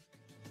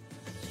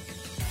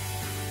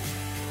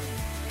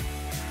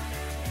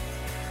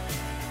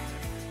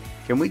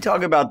 Can we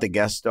talk about the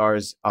guest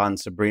stars on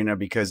Sabrina?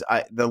 Because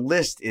the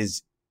list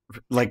is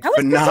like How are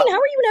phenomenal.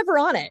 you never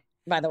on it,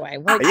 by the way?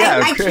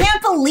 I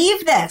can't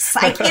believe this.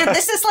 I can't.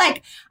 This is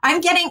like,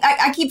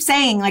 I keep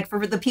saying, like,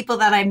 for the people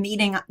that I'm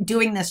meeting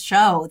doing this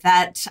show,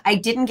 that I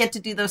didn't get to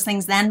do those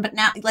things then, but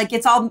now, like,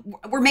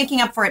 we're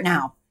making up for it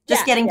now.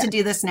 Just getting to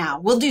do this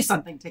now. We'll do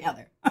something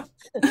together.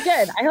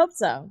 Good. I hope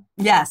so.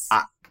 Yes.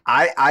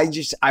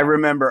 I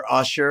remember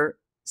Usher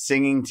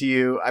singing to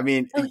you. I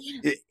mean,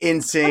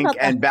 NSYNC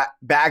and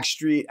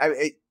Backstreet.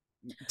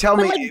 Tell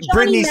me, like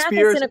Britney Mathis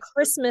Spears in a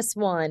Christmas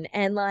one,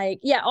 and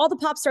like, all the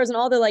pop stars and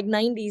all the like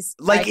 90s,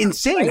 like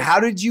insane. Right? How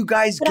did you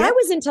guys but get? I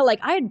was into like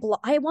I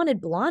wanted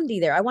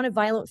Blondie there. I wanted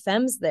Violent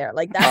Femmes there.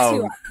 Like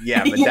that's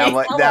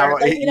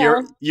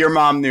but your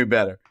mom knew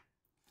better.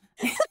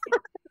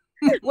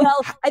 Well,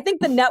 I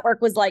think the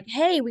network was like,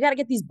 "Hey, we got to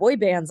get these boy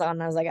bands on."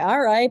 And I was like,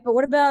 "All right, but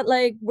what about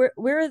like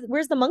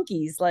where's the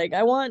monkeys? Like,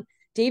 I want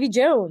Davy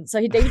Jones." So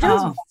Davy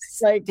Jones,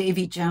 like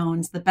Davy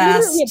Jones, the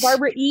best. We had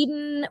Barbara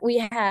Eden, we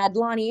had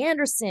Lonnie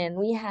Anderson,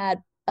 we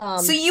had.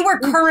 So you were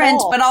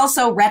current, but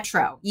also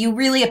retro. You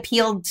really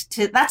appealed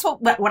to. That's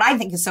what I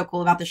think is so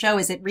cool about the show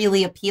is it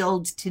really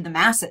appealed to the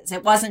masses.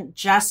 It wasn't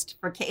just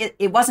for kids.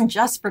 It wasn't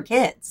just for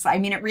kids. I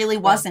mean, it really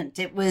wasn't.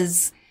 It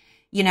was.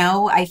 You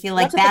know, I feel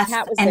like Beth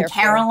and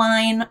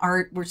Caroline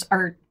are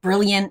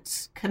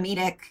brilliant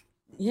comedic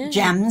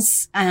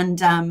gems, and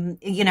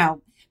you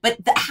know. But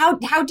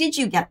how did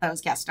you get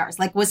those guest stars?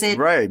 Like, was it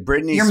right?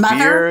 Britney your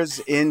Spears,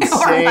 NSYNC,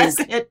 or was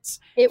it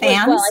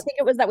fans? Well, I think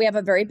it was that we have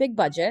a very big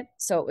budget,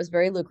 so it was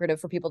very lucrative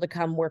for people to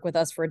come work with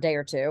us for a day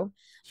or two.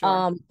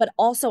 Sure. But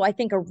also, I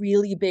think a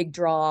really big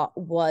draw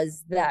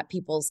was that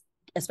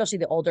especially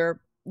the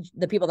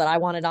people that I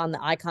wanted on,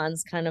 the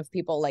icons kind of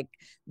people, like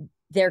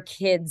their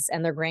kids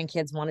and their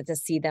grandkids wanted to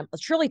see them.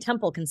 Shirley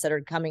Temple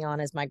considered coming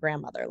on as my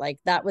grandmother. Like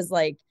that was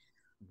like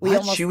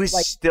she was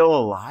still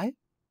alive.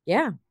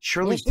 Yeah,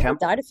 Shirley she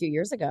Temple died a few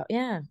years ago.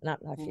 Yeah, not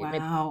a few. Wow.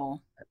 Maybe.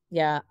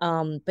 Yeah.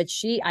 But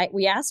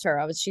we asked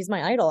her. She's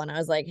my idol, and I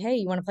was like, "Hey,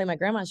 you want to play my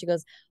grandma?" She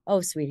goes,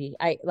 "Oh, sweetie,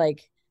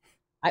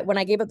 when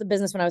I gave up the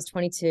business when I was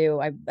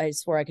 22, I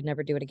swore I could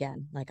never do it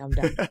again. Like I'm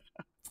done."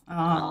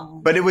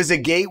 Oh. But it was a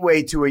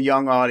gateway to a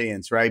young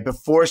audience, right?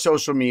 Before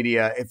social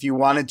media, if you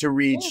wanted to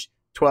reach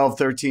 12,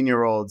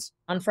 13-year-olds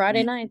on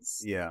Friday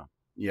nights. Yeah.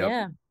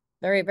 Yeah.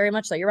 Very, very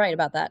much so. You're right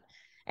about that.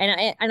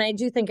 And I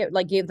do think it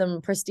like gave them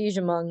prestige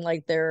among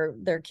like their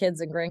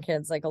kids and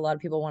grandkids. Like a lot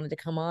of people wanted to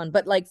come on,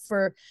 but like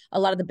for a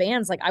lot of the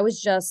bands, like I was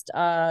just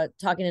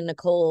talking to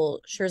Nicole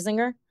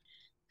Scherzinger,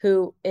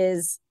 who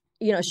is,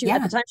 you know, at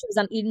the time she was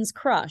on Eden's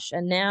Crush,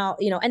 and now,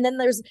 you know, and then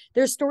there's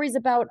stories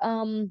about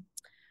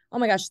oh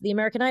my gosh, the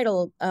American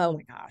Idol. Oh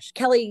my gosh,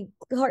 Kelly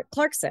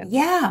Clarkson.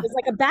 Yeah, there's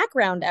like a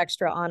background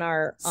extra on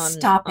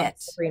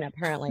Sabrina.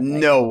 Apparently,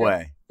 no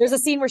way. There's a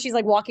scene where she's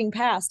like walking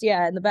past.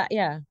 Yeah, in the back.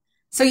 Yeah.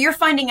 So you're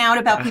finding out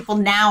about people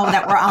now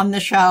that were on the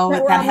show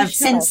that have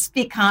since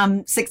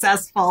become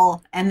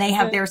successful, and they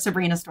have their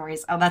Sabrina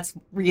stories. Oh, that's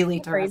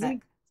really terrific.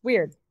 Crazy.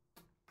 Weird.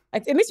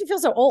 It makes me feel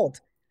so old,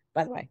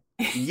 by the way.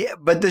 Yeah,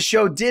 but the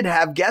show did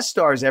have guest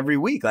stars every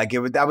week. Like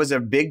that was a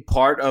big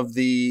part of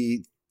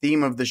the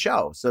theme of the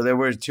show. So there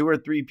were 2 or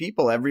 3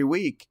 people every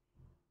week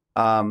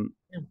that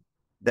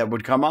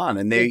would come on,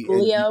 and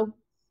Julio.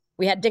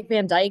 We had Dick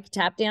Van Dyke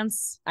tap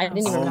dance. I didn't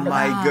even remember. Oh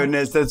my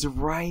goodness, that's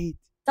right.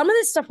 Some of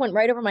this stuff went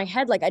right over my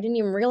head. Like I didn't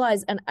even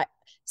realize. And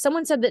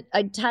someone said that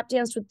I tap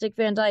danced with Dick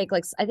Van Dyke.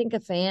 Like I think a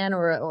fan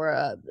or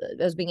I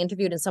was being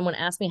interviewed, and someone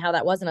asked me how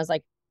that was, and I was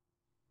like,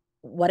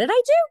 "What did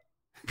I do?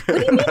 What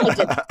do you mean I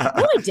did?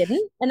 No, I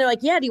didn't." And they're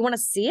like, "Yeah, do you want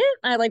to see it?"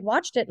 And I like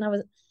watched it,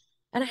 and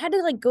I had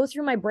to like go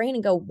through my brain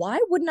and go, "Why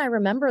wouldn't I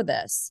remember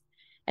this?"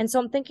 And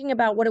so I'm thinking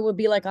about what it would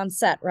be like on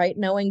set, right?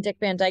 Knowing Dick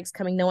Van Dyke's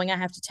coming, knowing I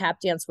have to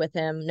tap dance with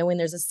him, knowing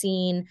there's a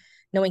scene,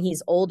 knowing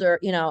he's older.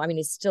 You know, I mean,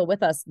 he's still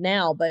with us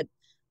now, but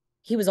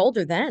he was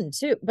older then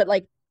too. But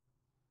like,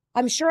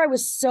 I'm sure I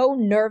was so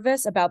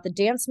nervous about the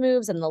dance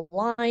moves and the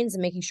lines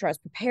and making sure I was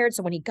prepared.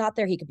 So when he got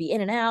there, he could be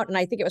in and out. And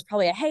I think it was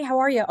probably hey, how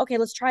are you? Okay,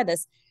 let's try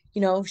this.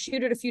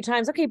 Shoot it a few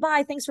times. Okay,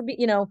 bye. Thanks for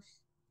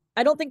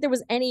I don't think there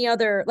was any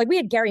other, like we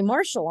had Gary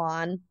Marshall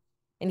on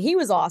and he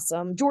was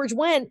awesome. George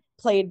Wendt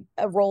played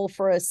a role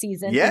for a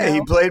season. Yeah,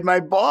 he played my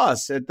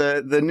boss at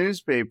the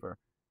newspaper.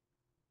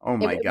 Oh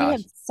my gosh. We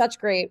had such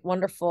great,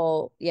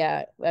 wonderful,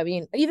 yeah. I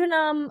mean, even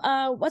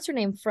what's her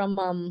name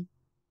from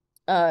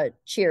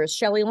Cheers?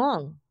 Shelley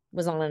Long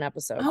was on an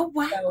episode. Oh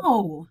wow.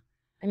 So,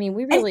 I mean,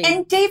 we really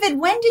and David,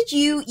 when did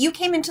you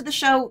came into the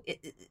show?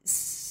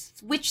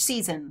 Which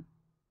season?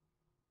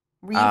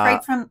 Were you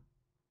right from?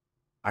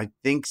 I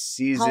think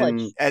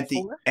College. at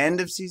the 4?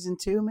 end of season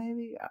 2,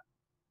 maybe.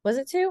 Was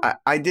it 2?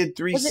 I did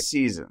 3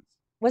 seasons.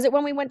 Was it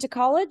when we went to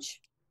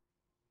college?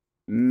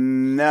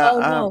 No. Oh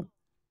no.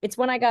 It's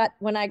when I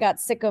got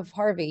sick of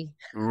Harvey.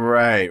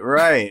 Right.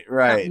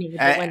 Not me,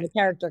 but when the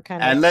character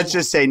kind of. And let's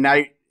just say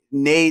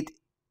Nate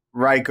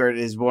Reichert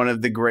is one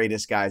of the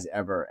greatest guys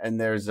ever. And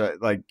there's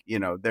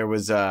there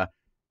was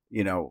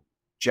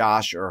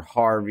Josh or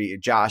Harvey.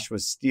 Josh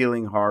was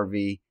stealing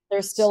Harvey.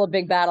 There's still a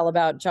big battle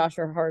about Josh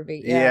or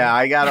Harvey. Yeah,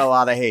 I got a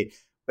lot of hate.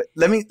 But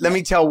let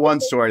me tell one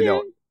story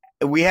though.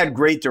 We had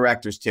great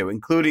directors too,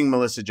 including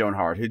Melissa Joan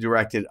Hart, who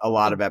directed a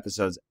lot of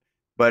episodes.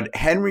 But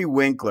Henry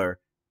Winkler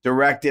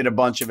directed a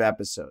bunch of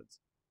episodes.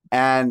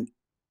 And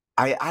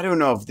I don't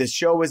know if this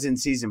show was in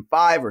season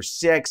 5 or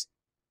 6.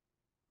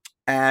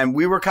 And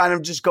we were kind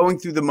of just going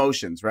through the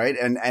motions, right?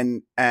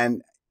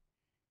 And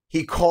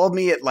he called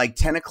me at like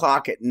 10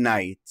 o'clock at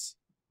night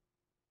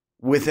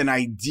with an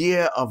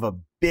idea of a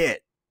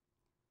bit.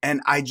 And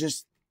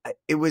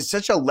it was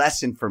such a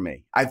lesson for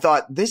me. I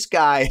thought, this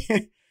guy,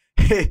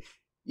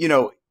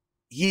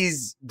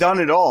 he's done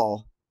it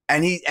all.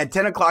 And at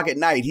 10 o'clock at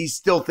night, he's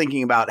still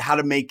thinking about how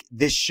to make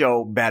this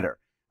show better.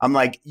 I'm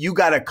like, you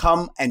got to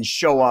come and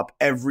show up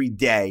every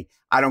day.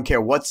 I don't care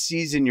what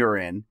season you're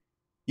in,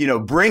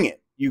 bring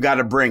it. You got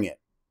to bring it.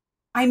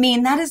 I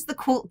mean, that is the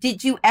cool.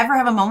 Did you ever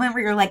have a moment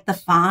where you're like, the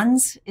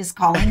Fonz is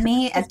calling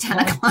me at 10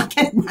 o'clock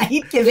at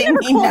night, giving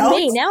me notes?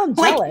 Me. Now I'm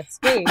jealous.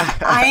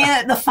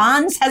 The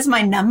Fonz has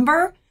my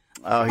number.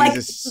 Oh, he's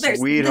a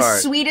sweetheart. The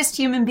sweetest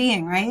human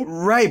being, right?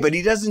 Right. But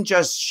he doesn't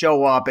just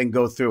show up and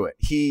go through it.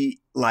 He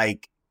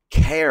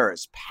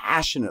cares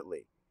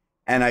passionately.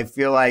 And I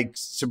feel like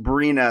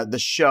Sabrina, the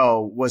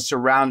show, was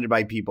surrounded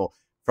by people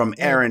from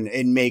Erin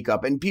in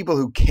makeup and people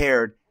who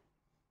cared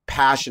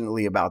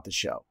passionately about the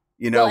show.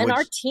 And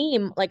our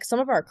team, like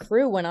some of our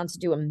crew went on to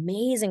do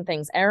amazing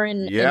things.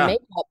 Erin in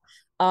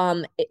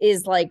makeup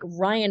is like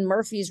Ryan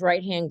Murphy's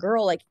right-hand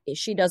girl. Like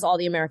she does all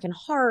the American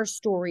Horror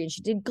Story and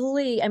she did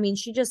Glee. I mean,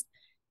 she just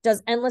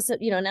does endless,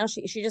 now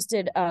she just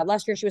did,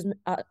 last year she was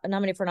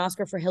nominated for an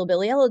Oscar for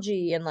Hillbilly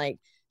Elegy. And like,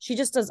 she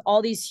just does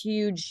all these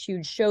huge,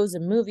 huge shows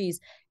and movies.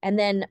 And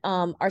then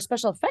our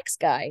special effects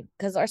guy,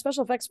 because our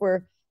special effects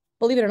were,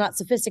 believe it or not,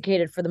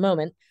 sophisticated for the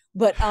moment.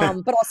 But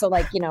also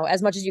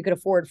as much as you could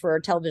afford for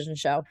a television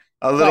show.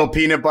 A little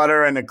peanut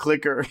butter and a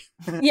clicker.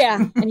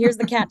 Yeah, and here's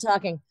the cat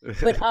talking.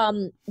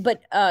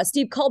 But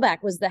Steve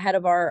Kolbach was the head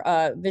of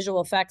our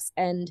visual effects,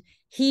 and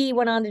he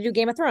went on to do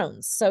Game of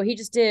Thrones. So he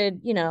just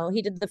did,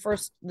 he did the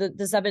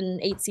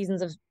 7-8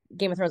 seasons of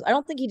Game of Thrones. I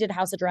don't think he did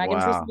House of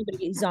Dragons recently, but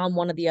he's on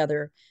one of the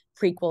other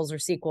prequels or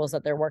sequels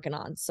that they're working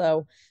on.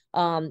 So,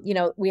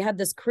 we had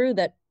this crew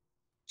that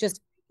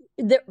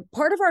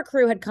part of our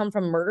crew had come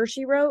from Murder,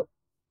 She Wrote.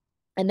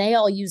 And they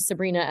all used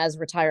Sabrina as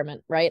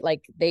retirement, right?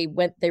 Like they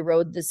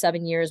rode the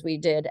 7 years we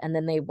did, and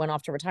then they went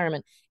off to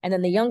retirement. And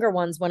then the younger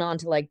ones went on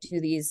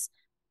to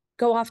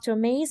go off to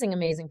amazing,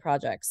 amazing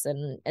projects.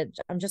 And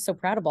I'm just so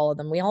proud of all of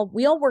them. We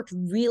all worked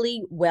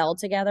really well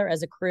together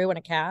as a crew and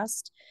a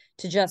cast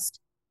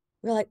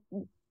we're like,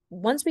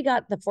 once we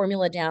got the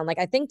formula down, like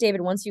I think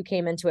David, once you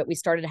came into it, we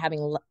started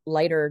having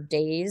lighter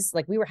days.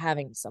 Like we were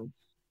having some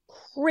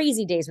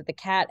crazy days with the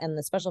cat and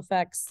the special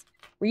effects.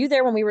 Were you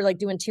there when we were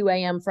doing 2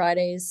 a.m.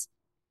 Fridays?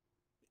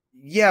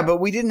 Yeah, but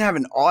we didn't have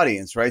an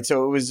audience, right?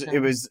 So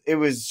it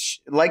was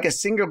like a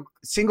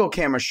single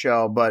camera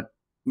show, but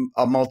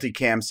a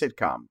multicam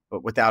sitcom,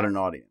 but without an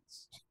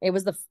audience. It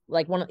was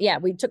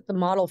we took the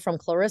model from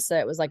Clarissa.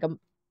 It was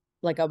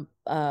like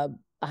a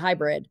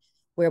hybrid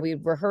where we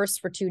rehearse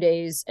for 2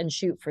 days and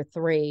shoot for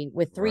 3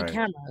 with 3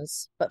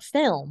 cameras, but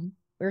film.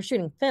 We were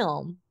shooting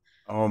film.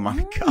 Oh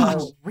my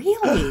gosh.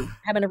 Really?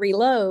 Having to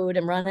reload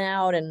and run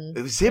out. And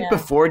was it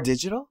before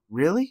digital?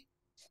 Really?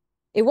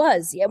 It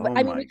was. Yeah. But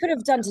we could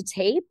have done to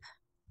tape,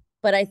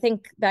 but I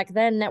think back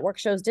then network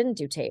shows didn't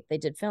do tape. They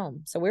did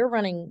film. So we were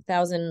running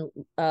 1,000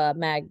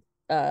 mag,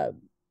 it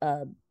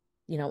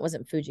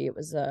wasn't Fuji. It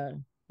was, I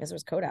guess it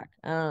was Kodak.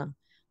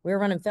 We were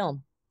running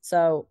film.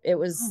 So it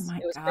was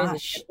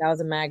crazy.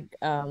 1,000 mag.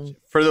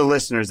 For the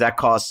listeners, that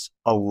costs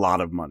a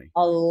lot of money.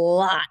 A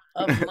lot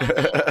of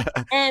money.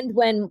 And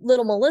when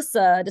little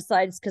Melissa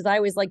decides, because I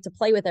always like to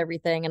play with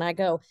everything, and I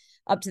go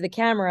up to the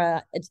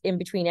camera in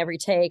between every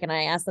take, and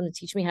I ask them to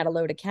teach me how to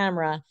load a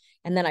camera,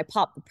 and then I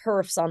pop the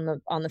perfs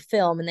on the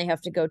film, and they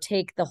have to go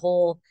take the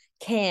whole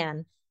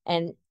can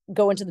and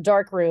go into the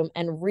dark room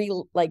and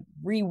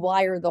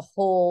rewire the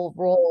whole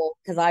roll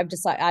because I've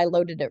decided I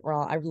loaded it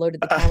wrong. I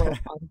loaded the camera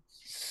wrong.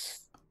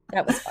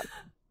 That was fun.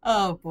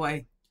 Oh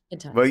boy. Good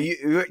time. Well,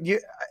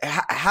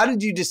 how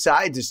did you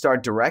decide to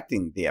start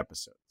directing the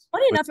episodes?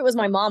 Funny enough, it was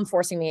my mom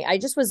forcing me. I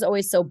just was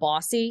always so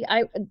bossy.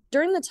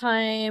 During the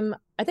time,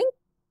 I think,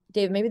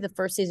 Dave, maybe the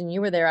first season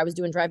you were there, I was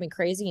doing Drive Me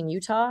Crazy in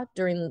Utah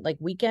during like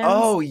weekends.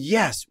 Oh,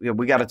 yes. Yeah,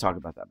 we got to talk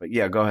about that. But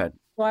yeah, go ahead.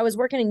 So I was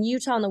working in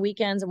Utah on the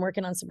weekends and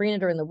working on Sabrina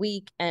during the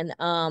week. And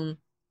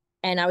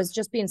I was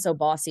just being so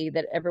bossy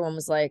that everyone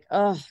was like,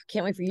 oh,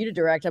 can't wait for you to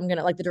direct. I'm going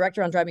to, like, the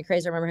director on Drive Me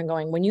Crazy, I remember him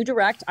going, when you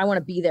direct, I want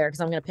to be there because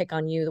I'm going to pick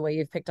on you the way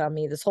you've picked on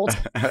me this whole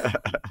time.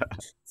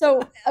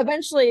 So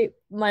eventually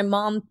my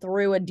mom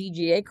threw a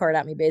DGA card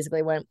at me,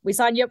 basically went, we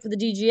signed you up for the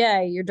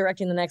DGA. You're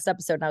directing the next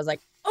episode. And I was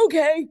like,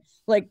 okay.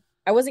 Like,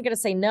 I wasn't going to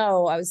say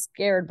no. I was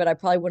scared, but I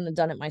probably wouldn't have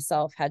done it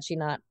myself had she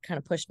not kind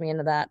of pushed me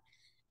into that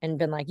and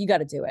been like, you got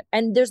to do it.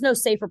 And there's no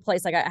safer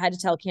place. Like, I had to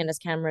tell Candace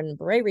Cameron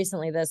Bure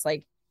recently this,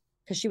 like,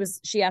 because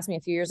she asked me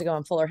a few years ago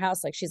on Fuller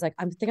House, like, she's like,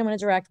 I think I'm going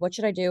to direct. What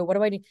should I do? What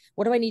do I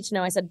need to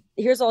know? I said,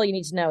 here's all you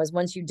need to know is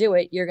once you do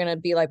it, you're going to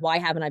be like, why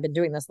haven't I been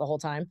doing this the whole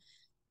time?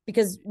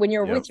 Because when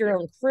you're with your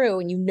own crew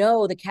and you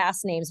know the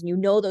cast names and you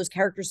know those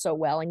characters so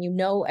well and you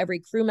know every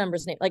crew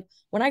member's name, like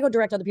when I go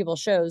direct other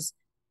people's shows,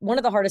 one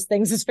of the hardest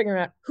things is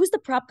figuring out who's the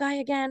prop guy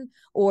again,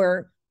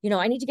 or, you know,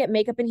 I need to get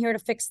makeup in here to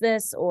fix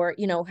this, or,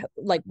 you know,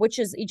 like which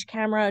is each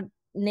camera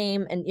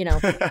name. And, you know,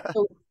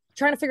 so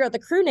trying to figure out the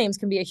crew names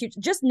can be a huge,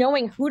 just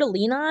knowing who to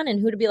lean on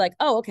and who to be like,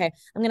 oh, okay,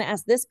 I'm going to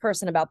ask this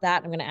person about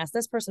that. I'm going to ask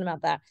this person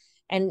about that.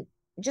 And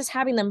just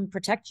having them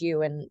protect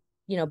you and,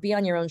 you know, be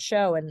on your own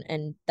show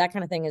and that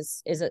kind of thing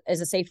is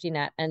a safety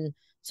net. And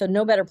so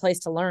no better place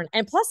to learn.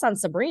 And plus on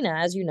Sabrina,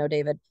 as you know,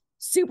 David,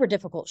 super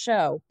difficult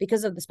show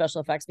because of the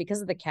special effects,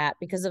 because of the cat,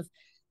 because of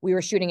we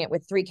were shooting it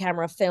with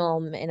 3-camera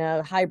film in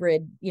a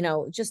hybrid, you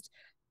know, just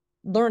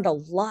learned a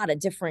lot of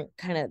different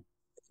kind of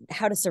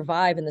how to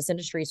survive in this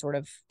industry sort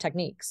of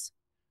techniques.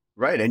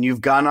 Right. And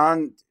you've gone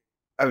on,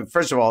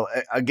 first of all,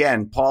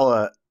 again,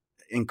 Paula,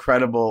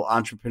 incredible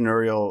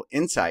entrepreneurial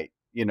insight,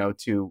 you know,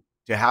 to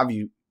have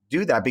you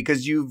do that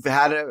because you've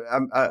had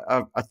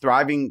a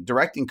thriving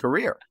directing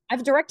career.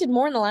 I've directed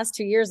more in the last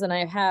 2 years than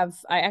I have.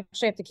 I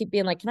actually have to keep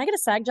being like, can I get a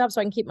SAG job so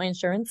I can keep my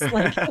insurance?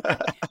 Like,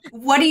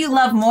 what do you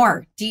love more?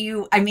 Or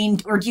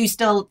do you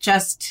still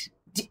just,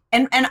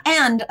 and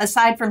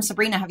aside from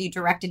Sabrina, have you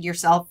directed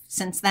yourself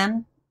since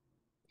then?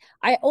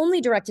 I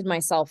only directed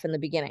myself in the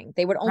beginning.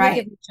 They would only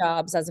give me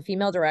jobs as a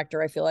female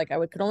director. I feel like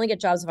could only get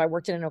jobs if I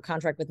worked in a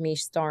contract with me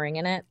starring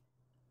in it.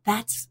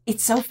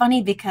 It's so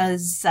funny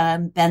because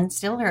Ben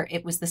Stiller,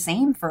 it was the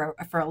same for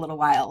a little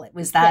while. It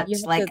was that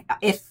like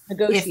if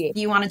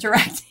you want to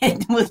direct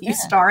it, will you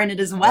star in it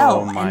as well?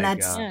 Oh my and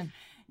that's God.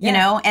 you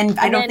know, and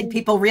I don't think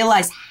people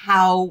realize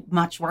how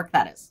much work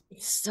that is.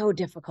 It's so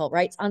difficult,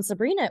 right? On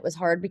Sabrina, it was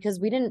hard because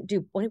we didn't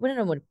do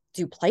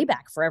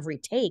playback for every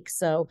take.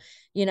 So,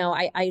 you know,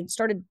 I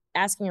started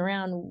asking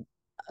around,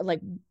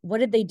 like, what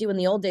did they do in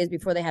the old days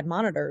before they had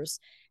monitors?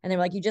 And they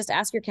were like, you just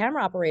ask your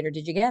camera operator,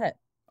 did you get it?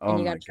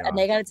 And and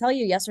they got to tell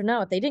you yes or no.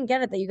 If they didn't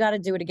get it, that you got to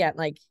do it again.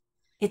 Like,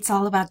 it's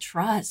all about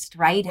trust,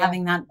 right? Yeah.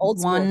 Having that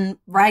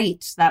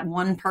that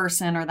one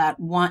person or that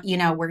one, you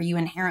know, where you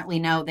inherently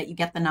know that you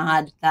get the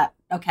nod that,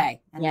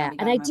 okay.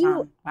 And I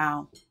do.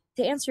 Wow.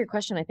 To answer your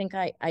question, I think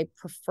I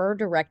prefer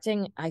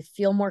directing. I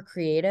feel more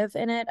creative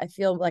in it. I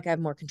feel like I have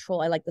more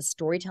control. I like the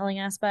storytelling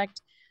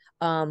aspect.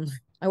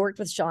 I worked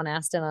with Sean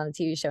Astin on a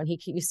TV show, and he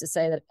used to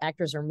say that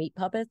actors are meat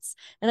puppets.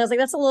 And I was like,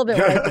 that's a little bit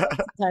right.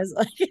 Sometimes,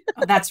 like,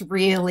 oh, that's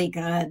really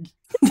good.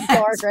 It's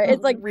dark, right?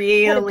 It's like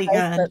really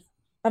good.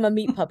 I'm a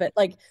meat puppet.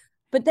 Like,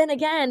 but then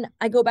again,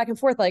 I go back and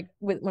forth. Like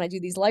when I do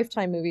these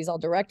Lifetime movies, I'll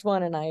direct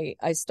one and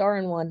I star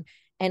in one,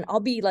 and I'll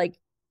be like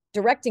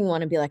directing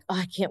one and be like, oh,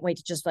 I can't wait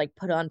to just like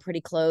put on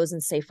pretty clothes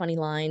and say funny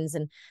lines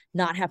and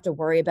not have to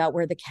worry about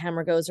where the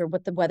camera goes or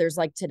what the weather's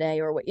like today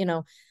or what, you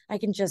know, I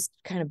can just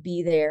kind of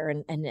be there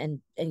and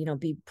you know,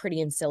 be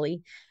pretty and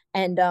silly.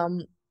 And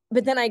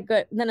but then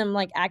I'm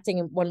like acting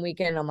one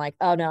weekend and I'm like,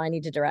 oh no, I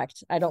need to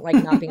direct. I don't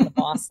like not being the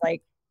boss.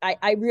 Like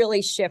I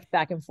really shift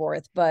back and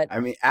forth. But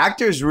I mean,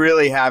 actors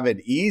really have it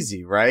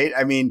easy, right?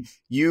 I mean,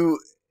 you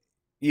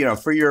know,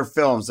 for your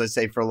films, let's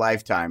say for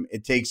Lifetime,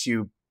 it takes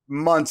you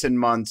months and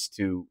months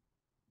to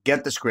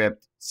get the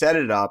script, set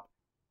it up,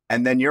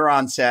 and then you're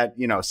on set,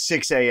 you know,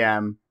 6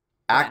 a.m.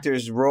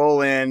 Actors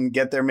roll in,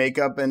 get their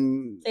makeup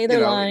and say their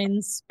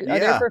lines, are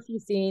there for a few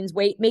scenes,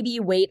 maybe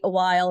you wait a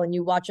while and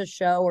you watch a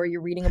show or you're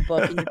reading a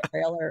book in your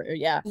trailer.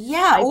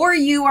 Or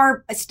you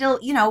are still,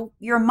 you know,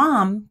 you're a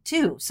mom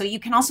too. So you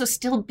can also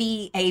still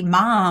be a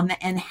mom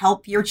and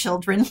help your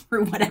children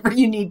through whatever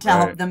you need to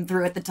help them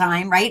through at the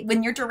time, right?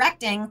 When you're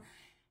directing,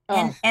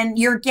 and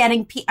you're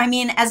getting, I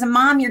mean, as a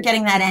mom, you're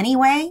getting that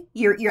anyway.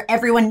 You're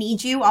everyone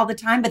needs you all the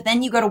time, but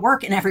then you go to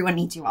work and everyone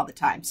needs you all the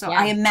time. So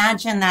I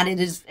imagine that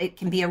it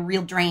can be a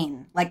real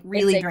drain, like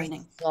really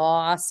draining.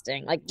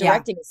 Exhausting. Like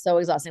directing is so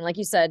exhausting. Like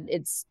you said,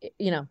 it's,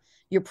 you know,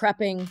 you're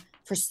prepping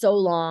for so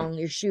long,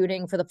 you're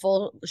shooting for the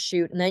full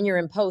shoot, and then you're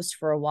in post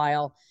for a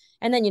while.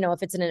 And then,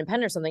 if it's an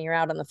independent or something, you're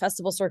out on the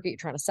festival circuit, you're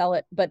trying to sell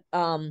it. But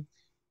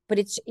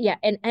it's, yeah.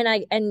 And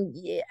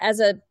as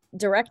a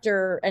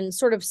director and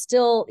sort of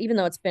still, even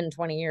though it's been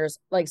 20 years,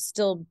 like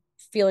still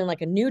feeling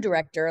like a new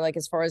director, like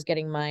as far as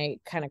getting my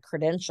kind of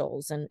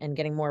credentials and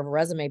getting more of a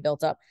resume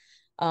built up.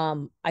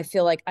 I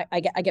feel like I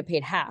get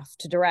paid half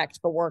to direct,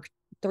 but work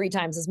 3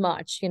 times as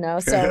much, So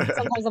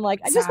sometimes I'm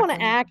like, I just want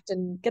to act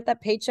and get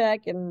that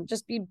paycheck and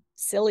just be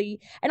silly.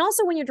 And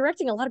also when you're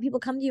directing, a lot of people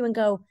come to you and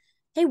go,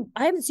 hey,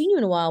 I haven't seen you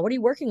in a while. What are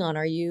you working on?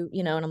 Are you,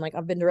 and I'm like,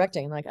 I've been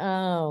directing. I'm like,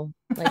 oh,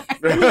 like,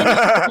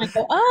 I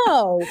go,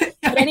 oh,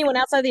 but anyone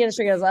outside the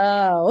industry goes,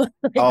 oh.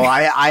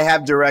 I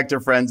have director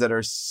friends that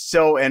are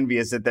so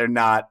envious that they're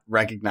not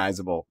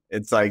recognizable.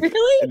 It's like,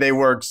 really? They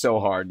work so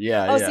hard.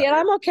 Yeah. Oh, yeah. see, and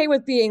I'm okay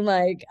with being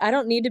like, I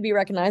don't need to be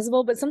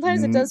recognizable, but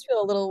sometimes it does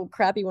feel a little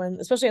crappy when,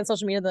 especially on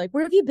social media, they're like,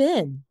 where have you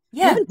been?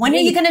 Yeah. When are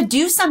you going to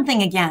do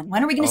something again?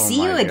 When are we going to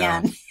see you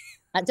again?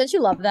 Don't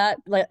you love that?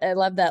 Like, I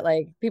love that.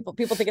 Like people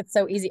think it's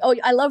so easy. Oh,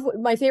 I love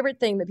my favorite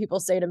thing that people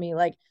say to me,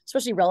 like,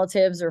 especially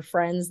relatives or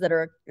friends that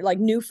are like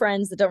new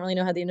friends that don't really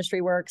know how the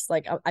industry works.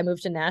 Like I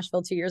moved to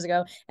Nashville 2 years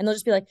ago and they'll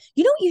just be like,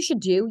 you know what you should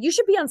do? You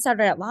should be on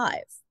Saturday Night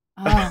Live.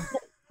 Oh,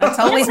 that's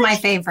always my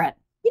favorite.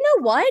 You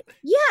know what?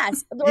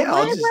 Yes. Yeah,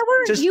 why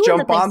weren't just you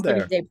jump in the on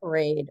Thanksgiving there. Day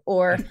parade?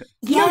 Or,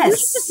 yes. You should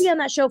just be on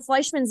that show,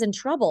 Fleischman's in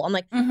Trouble. I'm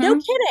like, no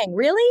kidding.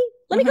 Really?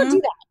 Let me go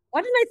do that.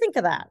 Why didn't I think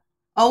of that?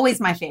 Always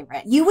my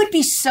favorite. You would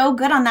be so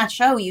good on that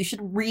show. You should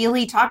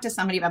really talk to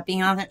somebody about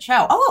being on that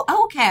show.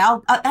 Oh, okay.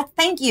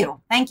 Thank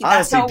you. Honestly,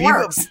 that's how it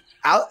works.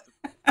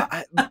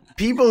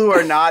 People who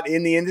are not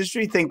in the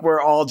industry think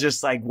we're all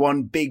just like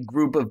one big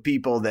group of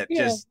people that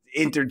just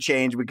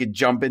interchange. We could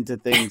jump into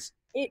things.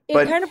 It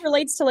kind of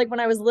relates to like when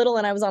I was little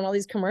and I was on all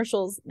these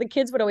commercials. The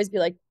kids would always be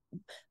like,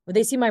 would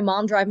they see my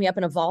mom drive me up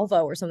in a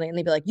Volvo or something? And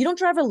they'd be like, you don't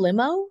drive a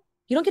limo?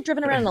 You don't get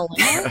driven around in a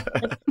limo?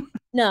 Like,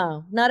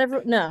 no,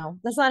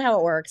 that's not how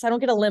it works. I don't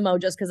get a limo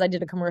just because I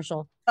did a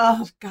commercial.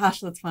 Oh, gosh,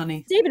 that's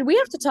funny. David, we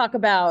have to talk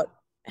about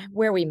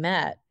where we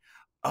met.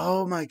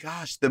 Oh, my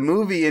gosh. The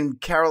movie in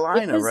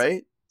Carolina,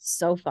 right?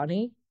 So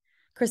funny.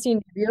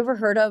 Christine, have you ever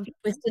heard of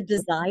Twisted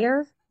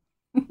Desire?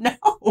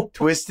 No.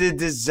 Twisted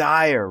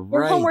Desire, right.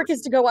 Your homework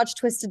is to go watch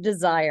Twisted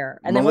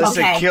Desire. And Melissa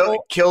then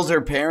kills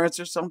her parents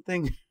or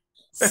something?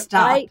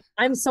 Stop.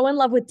 I'm so in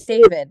love with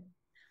David.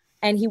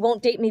 And he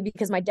won't date me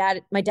because my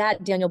dad,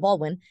 Daniel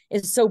Baldwin,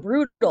 is so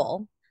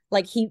brutal.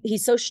 Like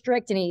he's so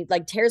strict and he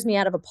like tears me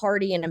out of a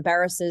party and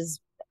embarrasses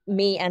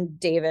me and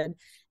David.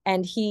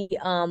 And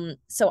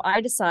so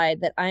I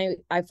decide that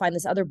I find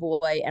this other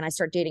boy and I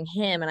start dating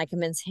him and I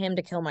convince him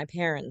to kill my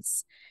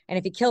parents. And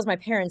if he kills my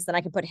parents, then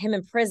I can put him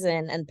in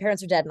prison and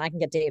parents are dead and I can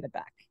get David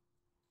back.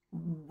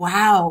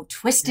 Wow.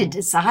 Twisted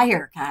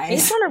Desire, guys.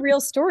 Based on a real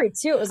story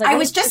too. It was like, I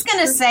was just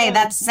going to say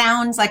that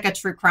sounds like a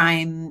true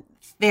crime.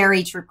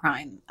 Very true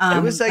crime.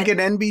 It was like an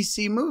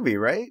NBC movie,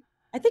 right?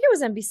 I think it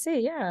was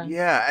NBC, yeah.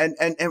 Yeah,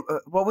 and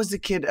what was the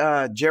kid?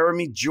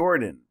 Jeremy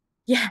Jordan.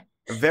 Yeah.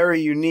 A very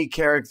unique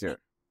character.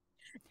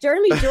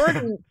 Jeremy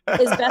Jordan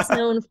is best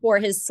known for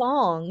his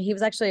song. He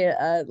was actually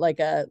like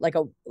a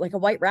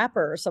white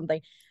rapper or something.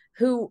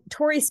 Who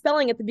Tori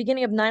Spelling at the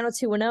beginning of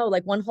 90210,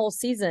 like one whole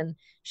season,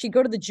 she'd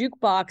go to the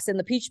jukebox in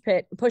the Peach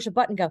Pit, push a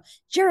button, go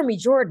Jeremy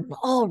Jordan,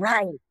 all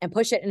right, and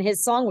push it, and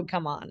his song would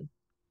come on.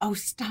 Oh,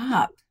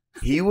 stop.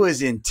 He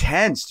was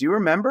intense. Do you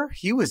remember?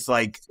 He was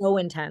like so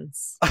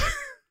intense.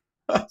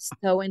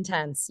 So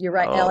intense. You're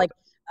right. Like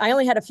I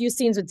only had a few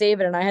scenes with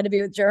David and I had to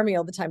be with Jeremy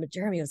all the time, but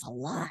Jeremy was a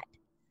lot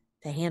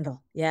to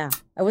handle. Yeah.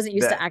 I wasn't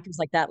used to actors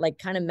like that, like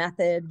kind of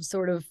method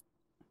sort of.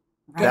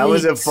 Right. That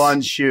was a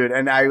fun shoot.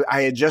 And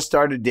I had just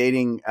started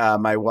dating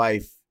my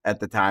wife at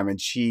the time and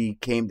she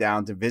came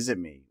down to visit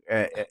me.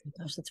 Oh my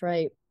gosh, that's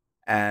right.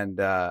 And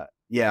I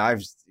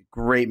have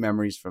great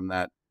memories from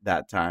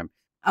that time.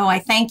 Oh, I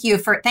thank you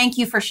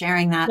for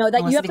sharing that. No,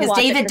 that Melissa, you have because to watch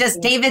David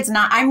it, David's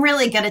not. I'm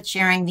really good at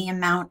sharing the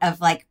amount of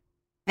like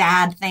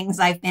bad things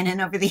I've been in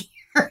over the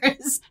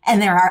years,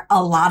 and there are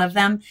a lot of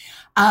them.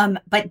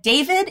 But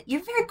David,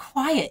 you're very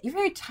quiet. You're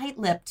very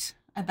tight-lipped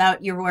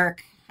about your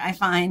work. I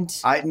find.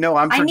 I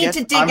need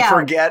to dig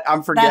out.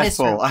 I'm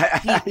forgetful.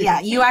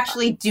 Yeah, you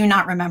actually do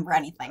not remember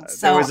anything.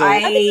 So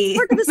I think it's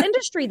part of this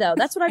industry, though.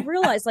 That's what I've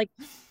realized. Like,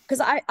 because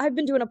I've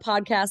been doing a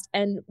podcast,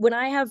 and when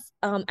I have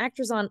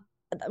actors on.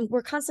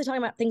 We're constantly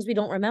talking about things we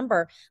don't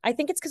remember. I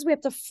think it's because we have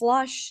to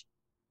flush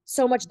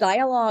so much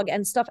dialogue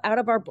and stuff out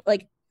of our,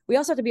 like, we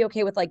also have to be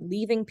okay with like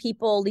leaving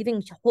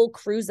whole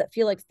crews that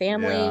feel like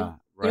family. Yeah,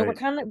 right. We're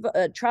kind of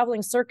a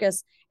traveling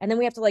circus, and then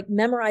we have to like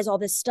memorize all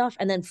this stuff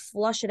and then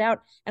flush it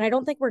out. And I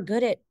don't think we're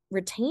good at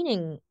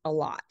retaining a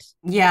lot.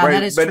 Yeah, right,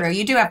 that is true.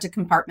 You do have to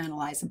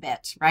compartmentalize a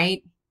bit,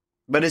 right?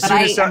 But as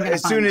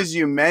soon as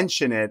you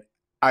mention it,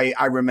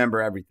 I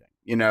remember everything,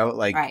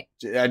 like right.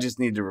 I just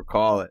need to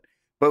recall it.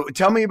 But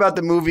tell me about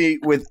the movie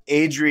with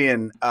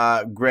Adrian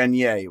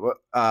Grenier.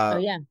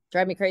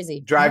 Drive Me Crazy.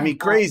 Drive Me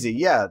Crazy.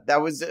 Yeah,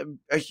 that was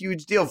a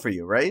huge deal for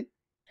you, right?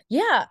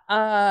 Yeah,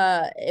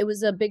 it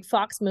was a big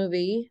Fox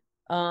movie.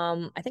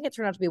 I think it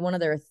turned out to be one of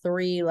their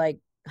 3 like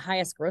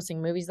highest grossing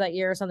movies that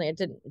year or something. It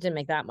didn't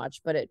make that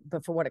much, but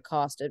for what it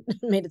cost, it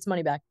made its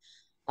money back.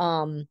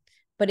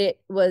 But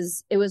it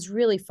was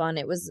really fun.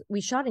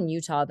 We shot in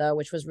Utah though,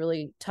 which was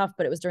really tough,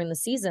 but it was during the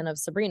season of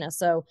Sabrina.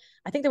 So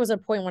I think there was a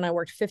point when I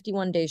worked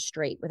 51 days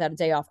straight without a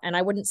day off, and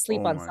I wouldn't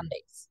sleep on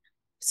Sundays.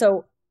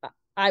 So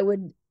I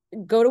would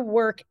go to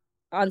work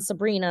on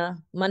Sabrina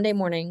Monday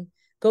morning,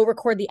 go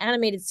record the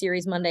animated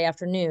series Monday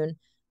afternoon,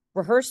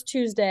 rehearse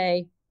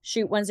Tuesday,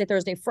 shoot Wednesday,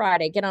 Thursday,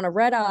 Friday, get on a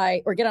red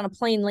eye or get on a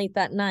plane late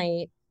that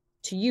night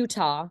to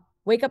Utah,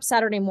 wake up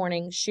Saturday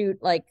morning, shoot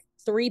like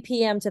 3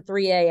 p.m. to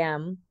 3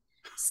 a.m.,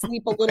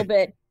 sleep a little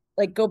bit,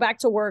 like go back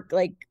to work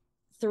like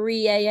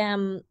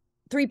 3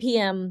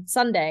 p.m.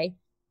 Sunday,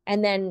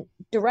 and then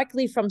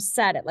directly from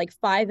set at like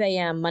 5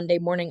 a.m. Monday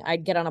morning,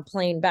 I'd get on a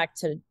plane back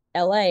to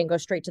LA and go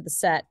straight to the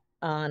set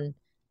on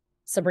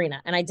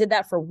Sabrina. And I did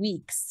that for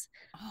weeks.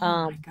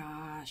 Oh my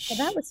gosh. So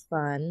that was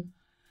fun.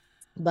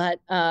 But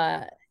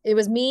it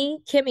was me,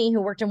 Kimmy,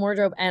 who worked in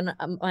wardrobe, and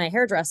my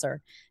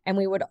hairdresser. And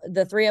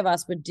the three of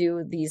us would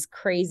do this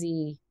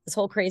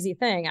whole crazy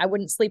thing. I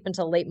wouldn't sleep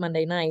until late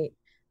Monday night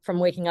from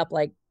waking up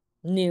like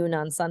noon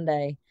on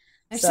Sunday.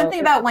 There's something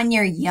about when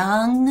you're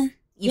young,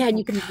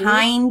 you can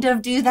kind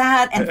of do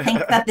that and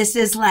think that this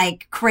is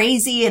like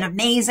crazy and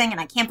amazing and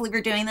I can't believe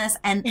you're doing this.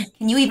 And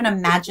can you even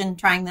imagine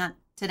trying that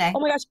today? Oh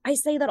my gosh, I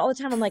say that all the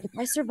time. I'm like, if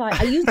I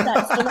survive, I use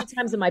that so many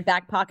times in my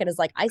back pocket as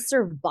like, I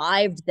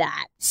survived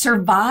that.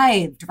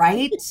 Survived,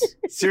 right?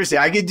 Seriously,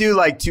 I could do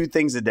like 2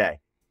 things a day,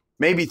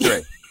 maybe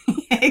 3,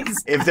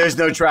 Exactly. if there's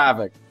no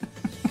traffic.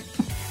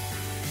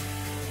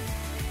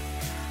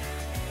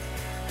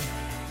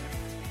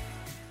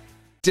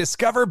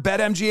 Discover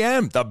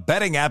BetMGM, the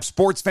betting app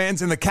sports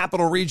fans in the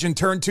capital region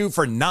turn to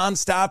for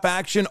nonstop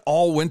action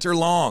all winter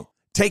long.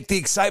 Take the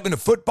excitement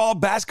of football,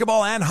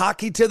 basketball, and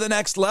hockey to the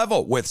next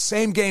level with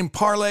same-game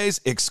parlays,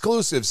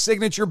 exclusive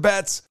signature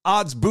bets,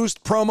 odds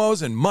boost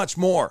promos, and much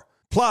more.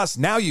 Plus,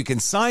 now you can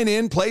sign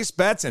in, place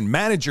bets, and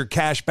manage your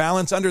cash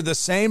balance under the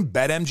same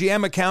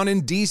BetMGM account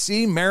in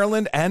D.C.,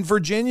 Maryland, and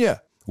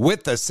Virginia.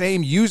 With the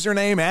same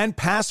username and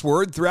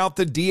password throughout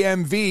the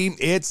DMV,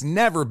 it's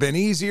never been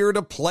easier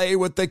to play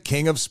with the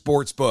king of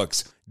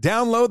sportsbooks.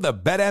 Download the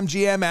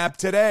BetMGM app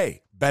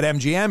today.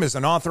 BetMGM is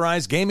an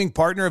authorized gaming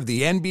partner of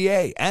the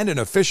NBA and an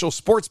official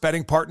sports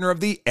betting partner of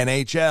the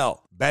NHL.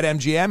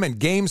 BetMGM and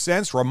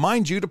GameSense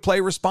remind you to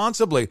play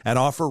responsibly and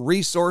offer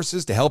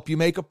resources to help you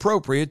make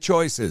appropriate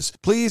choices.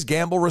 Please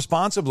gamble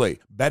responsibly.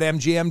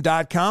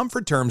 BetMGM.com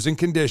for terms and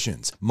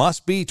conditions.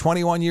 Must be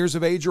 21 years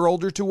of age or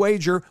older to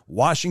wager.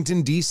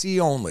 Washington, D.C.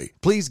 only.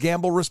 Please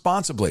gamble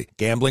responsibly.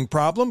 Gambling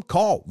problem?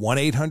 Call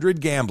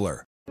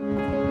 1-800-GAMBLER.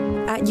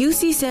 At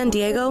UC San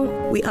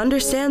Diego, we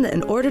understand that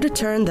in order to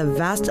turn the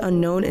vast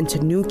unknown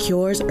into new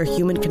cures or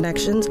human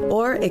connections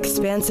or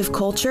expansive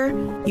culture,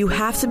 you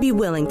have to be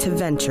willing to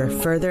venture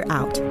further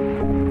out.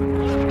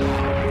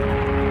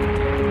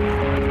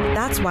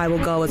 That's why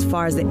we'll go as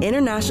far as the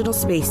International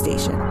Space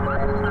Station,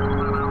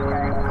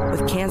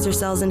 with cancer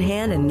cells in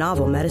hand and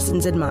novel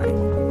medicines in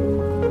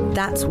mind.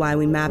 That's why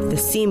we map the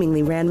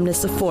seemingly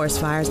randomness of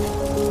forest fires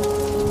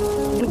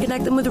and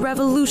connect them with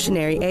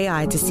revolutionary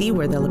AI to see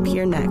where they'll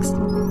appear next.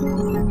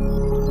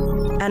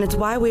 And it's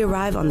why we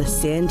arrive on the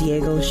San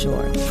Diego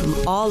shore from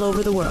all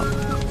over the world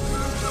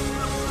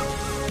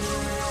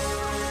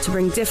to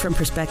bring different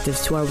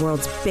perspectives to our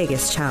world's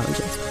biggest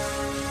challenges.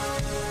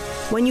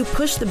 When you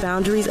push the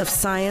boundaries of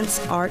science,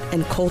 art,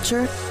 and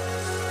culture,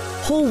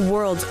 whole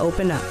worlds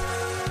open up.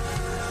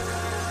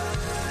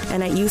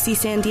 And at UC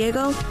San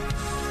Diego,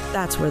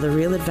 that's where the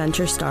real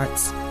adventure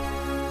starts.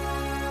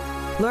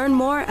 Learn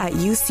more at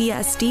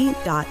ucsd.edu.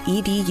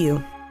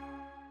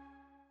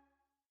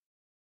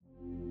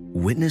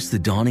 Witness the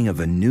dawning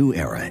of a new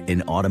era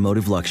in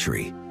automotive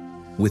luxury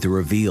with a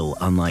reveal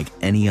unlike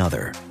any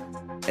other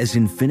as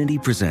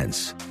Infiniti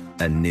presents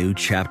a new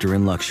chapter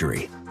in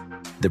luxury,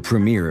 the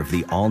premiere of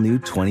the all-new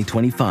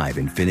 2025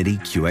 Infiniti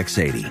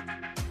QX80.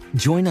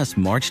 Join us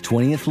March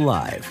 20th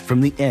live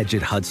from the Edge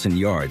at Hudson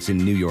Yards in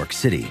New York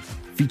City,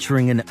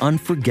 featuring an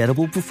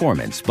unforgettable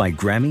performance by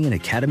Grammy and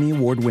Academy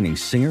Award-winning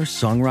singer,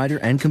 songwriter,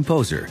 and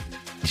composer,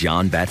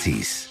 Jon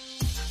Batiste.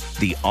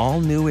 The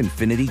all-new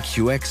Infiniti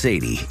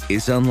QX80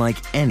 is unlike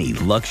any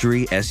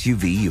luxury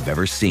SUV you've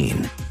ever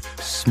seen.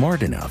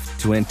 Smart enough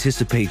to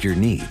anticipate your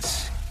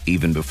needs,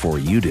 even before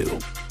you do.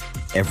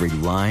 Every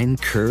line,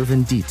 curve,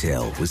 and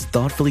detail was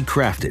thoughtfully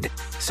crafted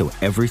so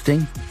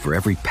everything for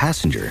every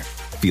passenger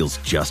feels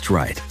just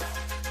right.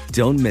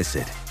 Don't miss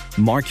it.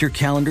 Mark your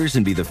calendars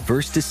and be the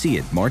first to see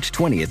it March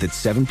 20th at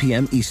 7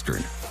 p.m.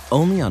 Eastern,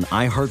 only on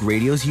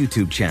iHeartRadio's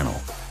YouTube channel.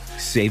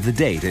 Save the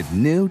date at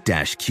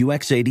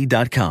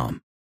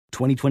new-QX80.com.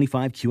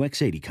 2025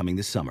 QX80 coming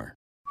this summer.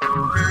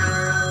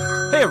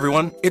 Hey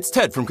everyone, it's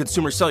Ted from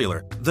Consumer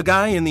Cellular, the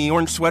guy in the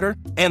orange sweater,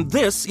 and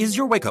this is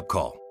your wake-up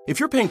call.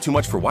 If you're paying too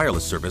much for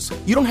wireless service,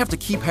 you don't have to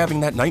keep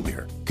having that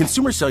nightmare.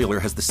 Consumer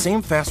Cellular has the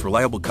same fast,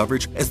 reliable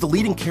coverage as the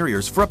leading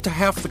carriers for up to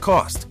half the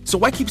cost. So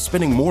why keep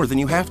spending more than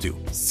you have to?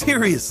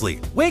 Seriously,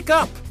 wake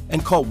up!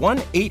 and call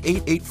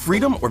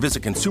 1-888-FREEDOM or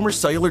visit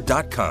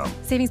consumercellular.com.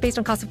 Savings based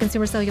on cost of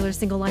consumer cellular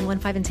single line 1,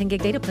 5, and 10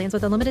 gig data plans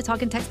with unlimited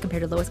talk and text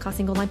compared to lowest cost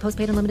single line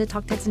postpaid unlimited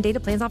talk, text, and data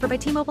plans offered by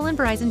T-Mobile and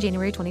Verizon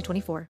January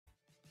 2024.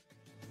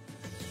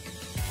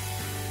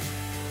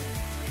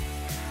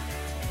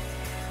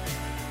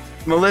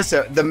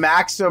 Melissa, the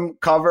Maxim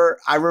cover,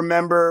 I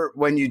remember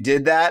when you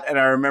did that, and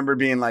I remember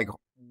being like,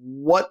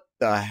 what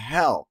the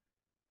hell?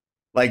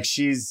 Like,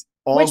 she's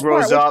all Which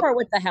grows part? up. Which part?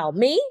 What the hell?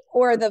 Me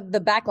or the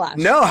backlash?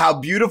 No, how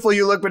beautiful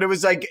you look, but it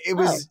was like, it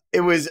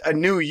was a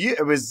new you.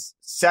 It was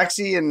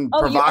sexy and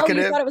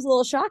provocative. You thought it was a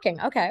little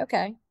shocking.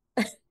 Okay.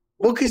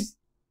 Well, because,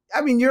 I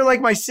mean, you're like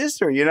my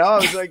sister, you know? I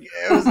was like,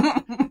 it was,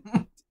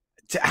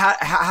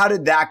 how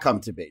did that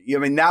come to be? I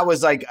mean, that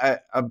was like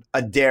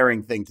a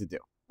daring thing to do.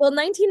 Well,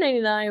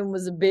 1999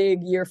 was a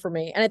big year for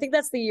me. And I think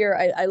that's the year,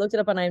 I looked it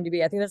up on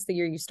IMDb. I think that's the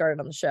year you started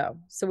on the show.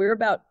 So we were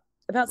about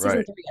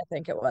season 3, I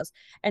think it was.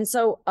 And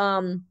so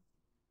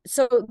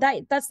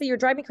that's the year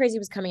Drive Me Crazy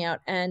was coming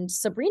out. And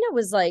Sabrina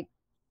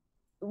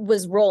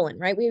was rolling,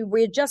 right? We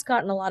had just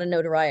gotten a lot of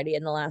notoriety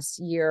in the last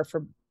year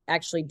for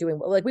actually doing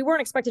well. Like, we weren't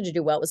expected to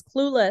do well. It was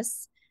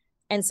Clueless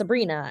and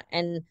Sabrina.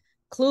 And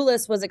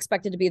Clueless was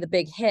expected to be the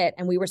big hit,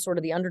 and we were sort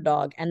of the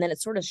underdog. And then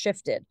it sort of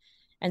shifted.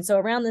 And so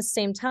around this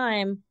same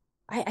time,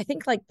 I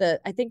think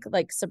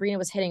Sabrina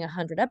was hitting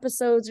 100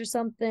 episodes or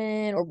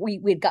something, or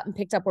we had gotten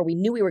picked up where we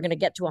knew we were going to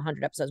get to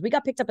 100 episodes. We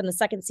got picked up in the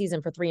second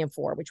season for 3 and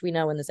 4, which we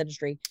know in this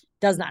industry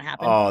does not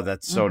happen. Oh,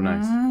 that's so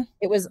nice.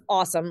 It was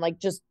awesome. Like,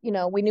 just,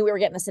 we knew we were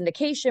getting a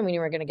syndication. We knew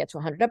we were going to get to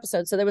 100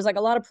 episodes. So there was like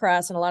a lot of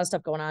press and a lot of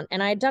stuff going on.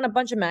 And I had done a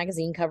bunch of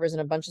magazine covers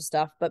and a bunch of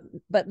stuff. But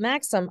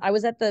Maxim, I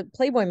was at the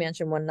Playboy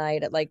Mansion one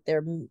night at like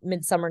their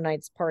Midsummer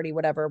Night's party,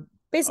 whatever.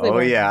 Basically, oh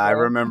yeah, I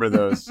remember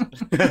those.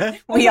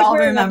 We all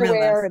remember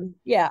this. And,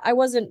 yeah, I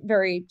wasn't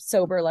very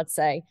sober, let's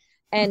say,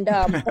 and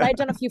but I'd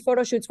done a few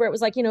photo shoots where it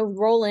was like,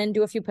 roll in,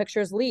 do a few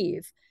pictures,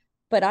 leave.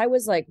 But I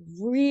was like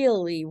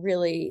really,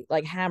 really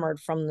like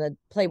hammered from the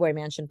Playboy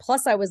Mansion.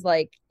 Plus, I was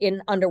like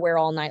in underwear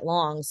all night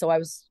long, so I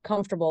was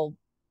comfortable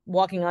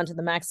walking onto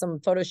the Maxim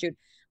photo shoot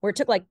where it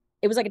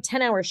was like a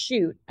 10-hour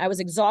shoot. I was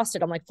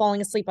exhausted. I'm like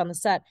falling asleep on the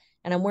set,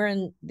 and I'm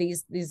wearing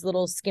these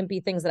little skimpy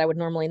things that I would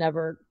normally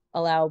never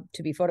allow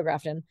to be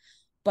photographed in,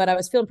 but I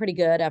was feeling pretty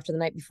good after the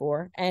night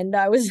before, and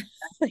I was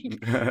like,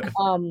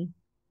 and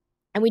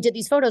we did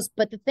these photos.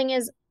 But the thing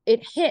is,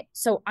 it hit.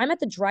 So I'm at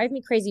the Drive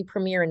Me Crazy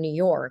premiere in New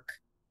York,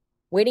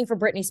 waiting for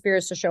Britney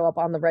Spears to show up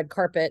on the red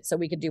carpet so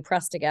we could do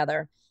press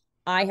together.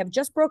 I have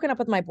just broken up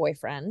with my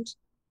boyfriend.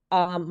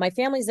 My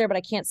family's there, but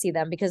I can't see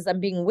them because I'm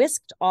being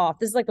whisked off.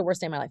 This is like the worst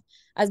day of my life.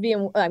 At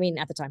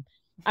the time,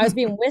 I was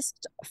being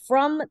whisked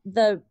from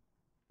the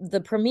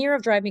premiere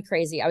of Drive Me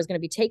Crazy. I was going to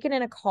be taken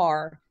in a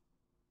car,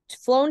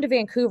 flown to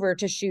Vancouver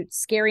to shoot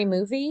Scary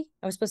Movie.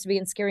 I was supposed to be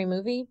in Scary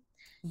Movie.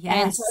 Yes.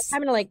 And so I was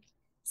having to like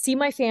see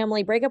my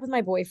family, break up with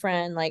my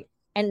boyfriend,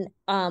 and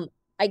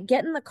I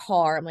get in the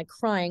car, I'm like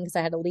crying because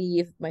I had to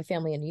leave my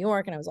family in New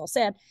York and I was all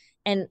sad.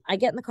 And I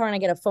get in the car and I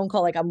get a phone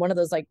call, like on one of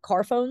those like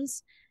car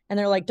phones. And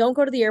they're like, don't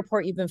go to the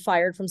airport. You've been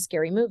fired from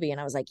Scary Movie.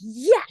 And I was like,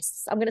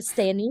 yes, I'm going to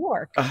stay in New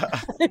York.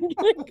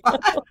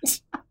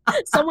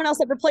 Someone else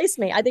had replaced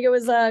me. I think it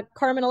was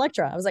Carmen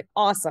Electra. I was like,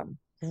 awesome.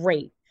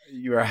 Great.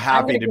 You were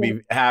happy to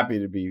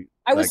be.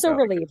 I was so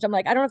relieved. I'm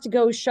like, I don't have to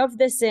go shove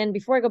this in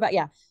before I go back.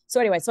 Yeah. So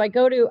anyway,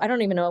 I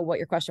don't even know what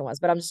your question was,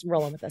 but I'm just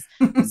rolling with this.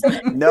 So,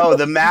 no,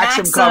 the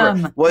Maxim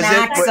cover.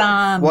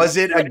 Was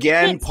it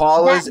again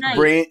Paula's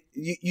brain?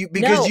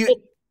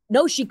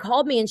 No, she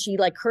called me and she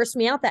like cursed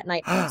me out that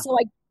night. So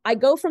I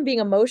go from being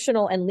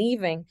emotional and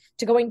leaving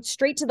to going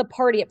straight to the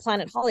party at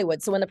Planet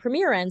Hollywood. So when the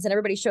premiere ends and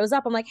everybody shows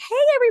up, I'm like,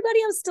 hey,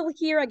 everybody, I'm still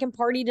here. I can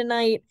party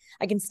tonight.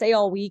 I can stay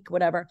all week,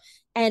 whatever.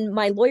 And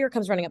my lawyer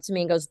comes running up to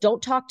me and goes, don't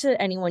talk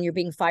to anyone. You're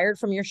being fired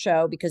from your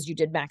show because you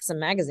did Maxim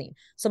magazine.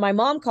 So my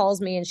mom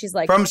calls me and she's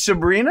like, from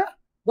Sabrina?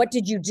 What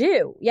did you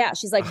do? Yeah.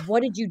 She's like,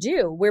 what did you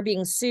do? We're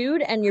being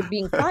sued and you're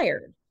being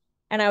fired.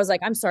 And I was like,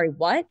 I'm sorry,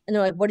 what? And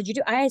they're like, what did you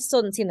do? I still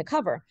hadn't seen the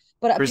cover.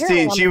 But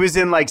Christine, she was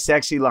in like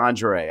sexy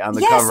lingerie on the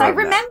cover. Yes, I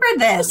remember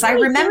this. I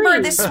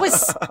remember this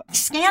was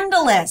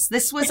scandalous.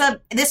 This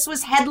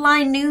was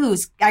headline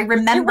news. I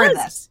remember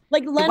this.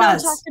 Like Leno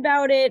talked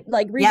about it.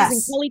 Like Regis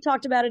and Kelly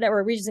talked about it.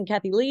 Or Regis and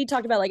Kathy Lee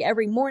talked about it like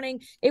every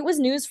morning. It was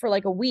news for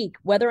like a week,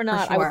 whether or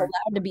not I was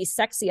allowed to be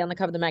sexy on the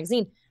cover of the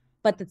magazine.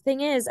 But the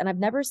thing is, and I've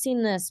never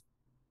seen this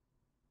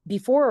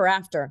before or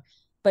after,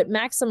 but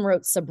Maxim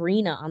wrote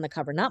Sabrina on the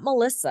cover, not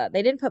Melissa.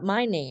 They didn't put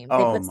my name. They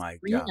put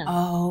Sabrina. God.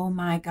 Oh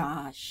my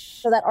gosh.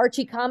 So that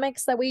Archie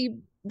Comics that we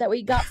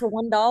got for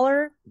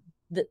 $1,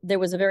 there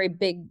was a very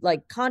big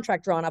like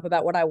contract drawn up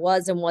about what I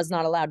was and was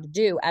not allowed to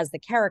do as the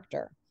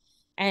character.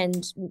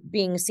 And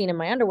being seen in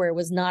my underwear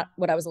was not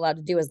what I was allowed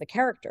to do as the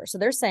character. So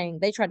they're saying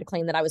they tried to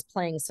claim that I was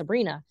playing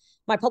Sabrina.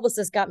 My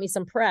publicist got me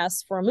some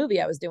press for a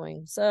movie I was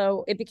doing.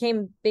 So it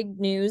became big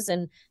news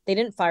and they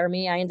didn't fire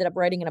me. I ended up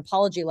writing an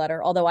apology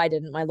letter, although I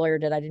didn't. My lawyer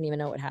did. I didn't even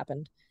know what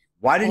happened.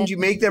 Why didn't you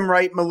make them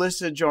write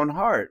Melissa Joan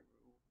Hart?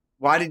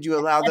 Why did you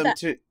allow them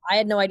to? I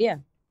had no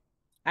idea.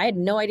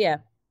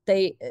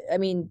 They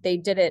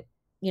did it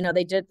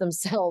they did it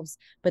themselves,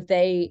 but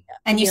they.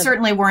 And you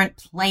certainly weren't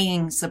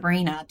playing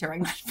Sabrina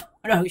during that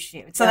photo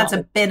shoot. So that's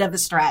a bit of a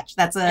stretch.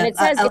 And it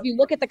says, if you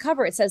look at the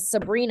cover, it says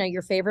Sabrina,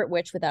 your favorite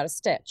witch without a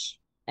stitch.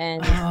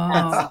 And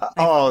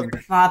I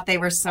thought they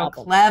were so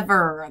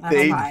clever.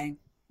 That's why.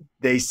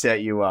 They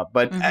set you up.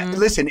 But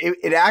listen,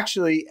 it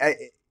actually,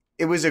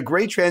 it was a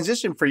great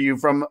transition for you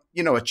from,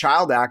 a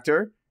child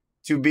actor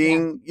to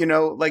being,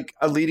 like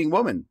a leading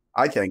woman,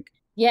 I think.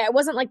 Yeah, it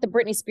wasn't like the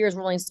Britney Spears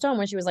Rolling Stone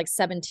when she was like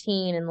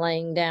 17 and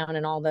laying down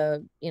and all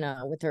the,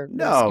 with her.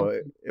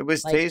 No, it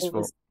was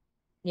tasteful.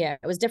 It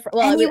was different.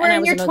 Well, and you were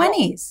in your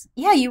 20s.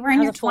 Yeah, you were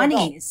in your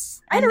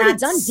 20s. I'd already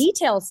done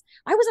Details.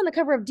 I was on the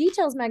cover of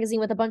Details magazine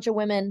with a bunch of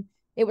women.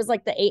 It was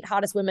like the 8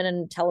 hottest women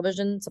in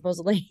television,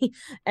 supposedly.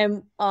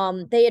 And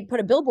they had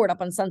put a billboard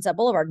up on Sunset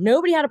Boulevard.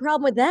 Nobody had a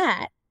problem with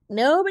that.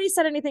 Nobody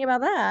said anything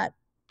about that.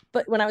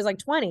 But when I was like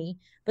 20,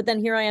 but then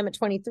here I am at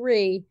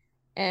 23.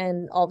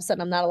 And all of a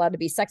sudden I'm not allowed to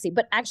be sexy.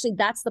 But actually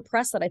that's the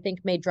press that I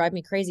think made Drive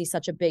Me Crazy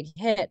such a big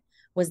hit,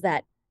 was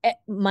that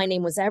my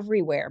name was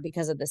everywhere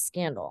because of this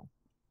scandal.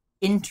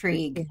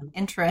 Intrigue,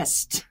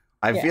 interest.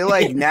 I feel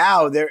like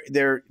now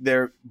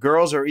they're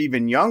girls are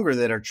even younger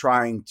that are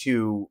trying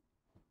to,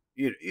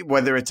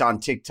 whether it's on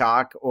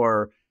TikTok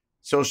or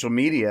social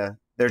media,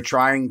 they're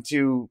trying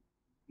to,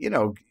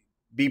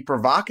 be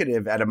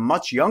provocative at a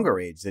much younger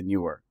age than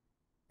you were.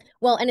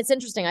 Well, and it's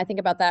interesting. I think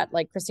about that.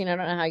 Like, Christine, I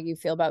don't know how you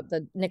feel about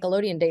the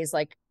Nickelodeon days.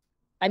 Like,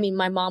 I mean,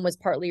 my mom was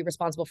partly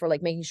responsible for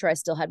like making sure I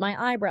still had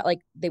my eyebrow.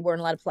 Like, they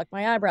weren't allowed to pluck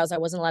my eyebrows. I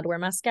wasn't allowed to wear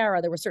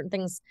mascara. There were certain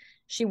things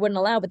she wouldn't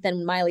allow. But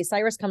then Miley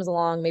Cyrus comes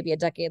along maybe a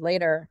decade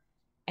later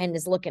and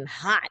is looking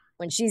hot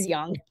when she's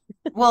young.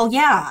 Well,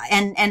 yeah.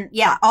 And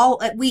yeah,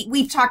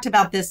 we've talked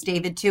about this,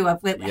 David, too,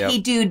 of Hey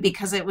Dude,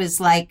 because it was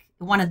like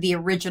one of the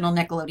original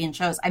Nickelodeon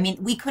shows. I mean,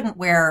 we couldn't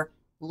wear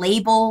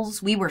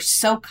labels. We were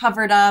so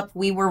covered up.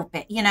 We were,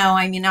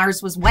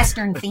 ours was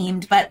Western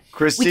themed, but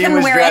Christine we couldn't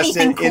was wear dressed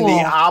anything cool. in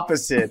the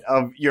opposite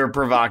of your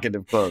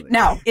provocative clothing.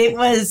 No, it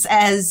was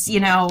as,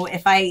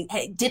 if I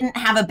didn't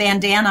have a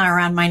bandana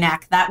around my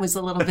neck, that was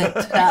a little bit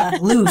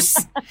loose.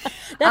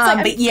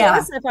 That's but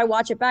yeah. If I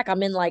watch it back,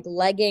 I'm in like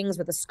leggings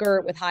with a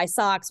skirt, with high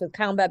socks, with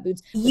combat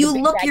boots. You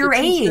look your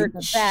age. And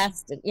a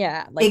vest. And,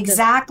 yeah. Like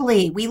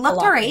exactly. We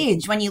looked our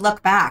age when you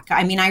look back.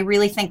 I mean, I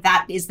really think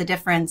that is the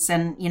difference.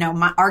 And,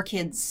 our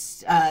kids,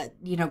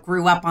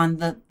 grew up on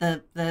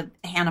the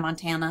Hannah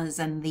Montanas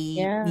and the,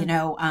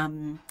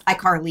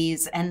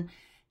 iCarlys, and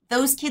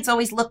those kids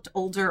always looked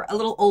older, a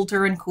little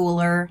older and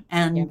cooler.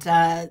 And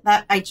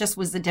that I just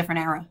was a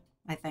different era,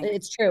 I think.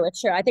 It's true.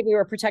 I think we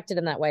were protected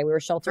in that way. We were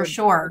sheltered. For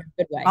sure. In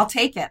a good way. I'll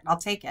take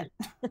it.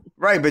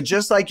 Right. But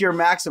just like your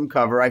Maxim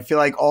cover, I feel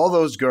like all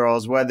those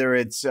girls, whether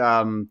it's,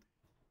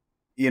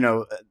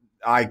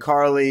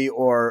 iCarly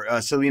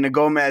or Selena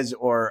Gomez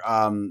or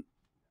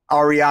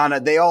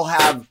Ariana, they all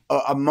have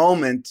a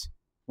moment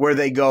where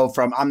they go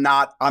from I'm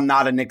not a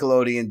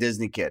Nickelodeon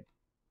Disney kid.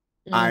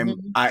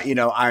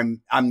 Mm-hmm.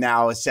 I'm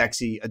now a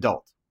sexy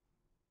adult.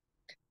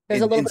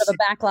 There's a little bit of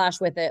a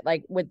backlash with it,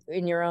 like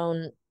in your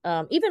own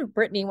even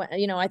Britney,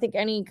 I think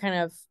any kind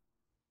of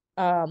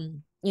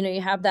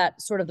you have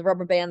that sort of the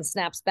rubber band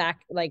snaps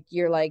back, like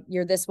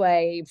you're this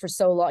way for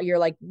so long, you're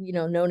like,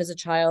 known as a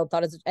child,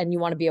 and you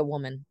want to be a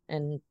woman,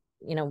 and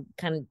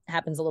kind of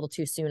happens a little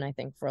too soon, I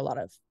think, for a lot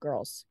of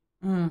girls.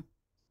 Mm.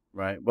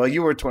 Right. Well,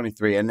 you were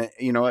 23, and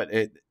you know what?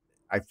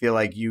 I feel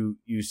like you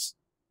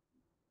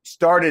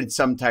started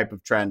some type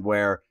of trend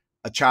where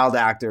a child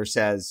actor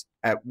says,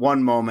 at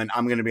one moment,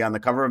 I'm going to be on the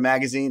cover of a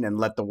magazine and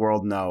let the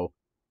world know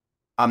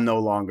I'm no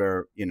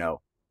longer,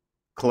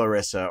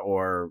 Clarissa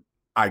or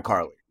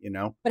iCarly,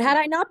 But had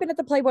I not been at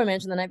the Playboy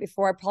Mansion the night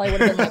before, I probably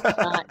would have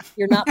been like,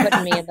 you're not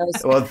putting me in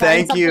those. Well,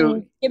 thank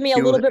you. Give me a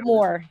little bit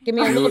more. Give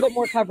me a little bit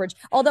more coverage.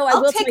 Although I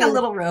will take a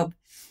little robe.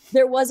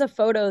 There was a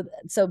photo.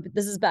 So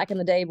this is back in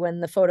the day when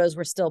the photos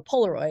were still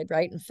Polaroid,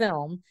 right? And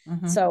film.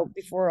 Mm-hmm. So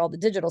before all the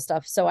digital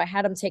stuff. So I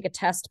had him take a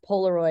test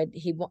Polaroid.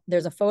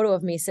 There's a photo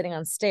of me sitting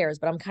on stairs,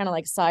 but I'm kind of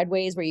like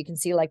sideways where you can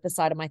see like the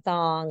side of my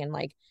thong and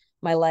like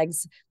my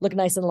legs look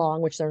nice and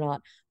long, which they're not.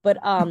 But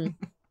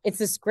it's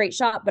this great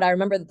shot. But I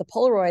remember that the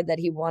Polaroid that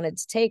he wanted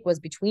to take was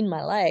between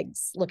my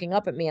legs, looking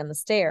up at me on the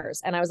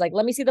stairs. And I was like,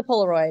 let me see the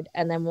Polaroid,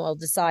 and then we'll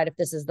decide if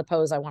this is the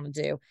pose I want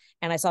to do.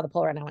 And I saw the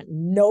Polaroid and I went,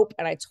 nope.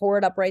 And I tore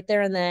it up right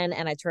there and then,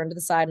 and I turned to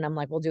the side and I'm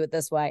like, we'll do it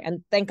this way.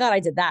 And thank God I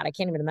did that. I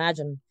can't even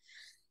imagine.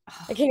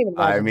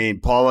 I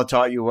mean, Paula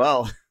taught you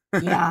well.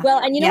 Yeah. Well,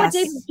 and you know what,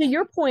 David, to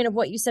your point of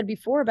what you said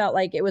before about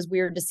like, it was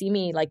weird to see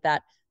me like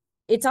that.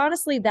 It's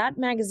honestly that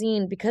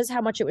magazine, because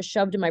how much it was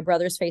shoved in my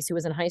brother's face, who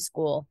was in high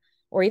school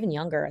or even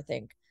younger, I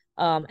think.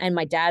 And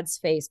my dad's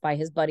face by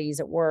his buddies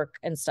at work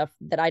and stuff,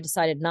 that I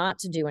decided not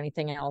to do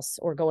anything else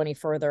or go any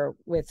further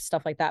with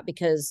stuff like that,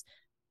 because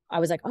I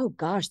was like, oh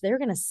gosh, they're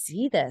going to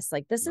see this.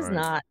 Like, this is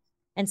not,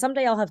 and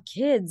someday I'll have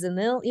kids and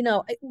they'll,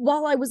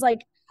 while I was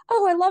like,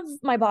 oh, I love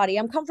my body.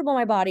 I'm comfortable in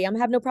my body. I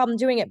have no problem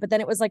doing it. But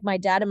then it was like my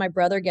dad and my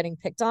brother getting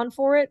picked on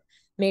for it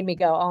made me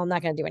go, oh, I'm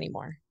not going to do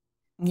anymore.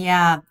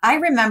 Yeah, I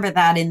remember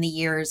that in the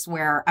years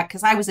where,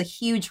 because I was a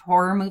huge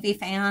horror movie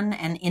fan,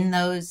 and in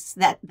those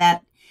that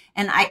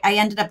And I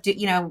ended up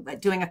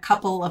doing a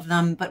couple of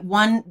them, but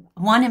one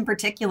in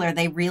particular,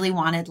 they really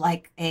wanted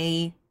like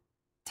a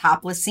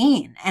topless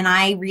scene. And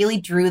I really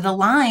drew the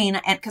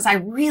line because I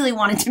really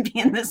wanted to be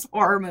in this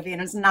horror movie.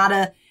 And it was not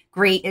a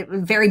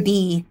very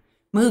B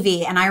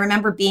movie. And I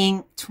remember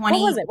being 20.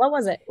 What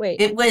was it?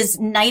 Wait. It was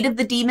Night of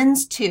the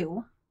Demons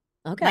 2.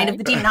 Okay. Night of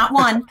the Demons,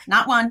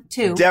 not one,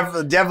 two.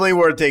 Definitely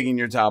worth taking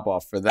your top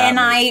off for that. And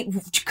I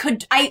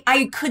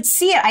could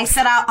see it. I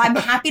said, I'm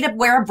happy to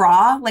wear a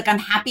bra. Like, I'm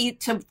happy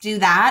to do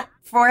that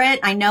for it.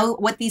 I know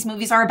what these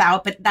movies are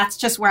about, but that's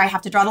just where I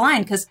have to draw the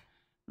line because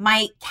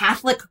my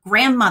Catholic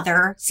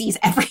grandmother sees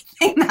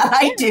everything that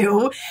I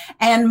do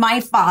and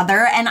my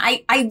father. And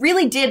I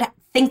really did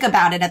think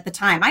about it at the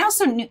time. I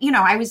also knew,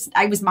 I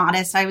was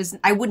modest.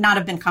 I would not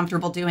have been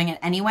comfortable doing it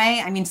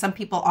anyway. I mean, some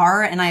people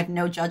are, and I have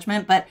no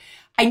judgment, but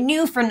I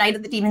knew for Night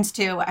of the Demons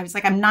 2, I was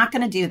like, I'm not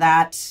going to do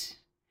that.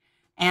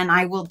 And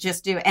I will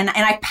just do it. And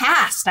I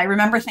passed. I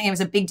remember thinking it was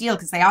a big deal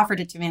because they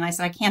offered it to me. And I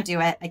said, I can't do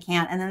it. I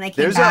can't. And then they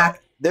came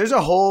back. There's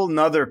a whole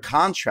nother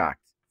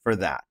contract for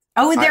that.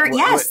 Oh, there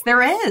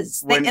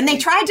is. They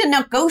tried to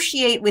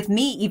negotiate with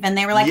me even.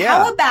 They were like,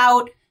 how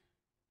about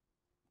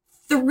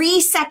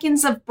 3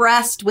 seconds of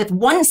breast with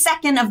 1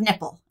 second of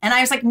nipple? And I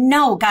was like,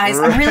 no, guys,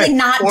 I'm really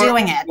not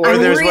doing it. Or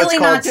I'm there's really what's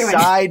called not doing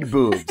side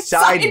boob.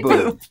 Side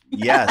boob.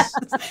 Yes.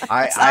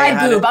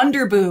 Side boob,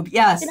 under boob.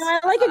 Yes. I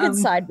like a good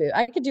side boob.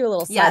 I could do a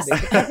little side boob.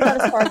 That's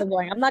not as far as I'm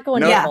going. I'm not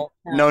going nipple.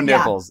 No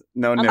nipples.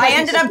 No nipples. I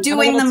ended up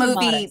doing the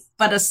movie,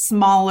 but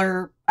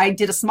I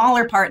did a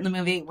smaller part in the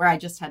movie where I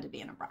just had to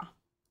be in a bra.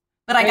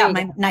 But I got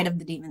my Night of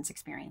the Demons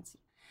experience.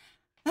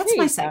 That's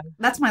my side.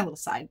 That's my little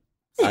side.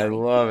 I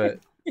love it.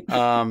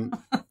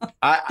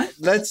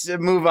 Let's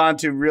move on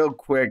to real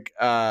quick.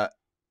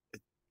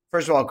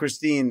 First of all,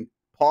 Christine,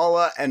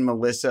 Paula and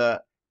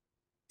Melissa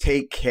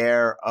take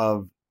care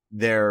of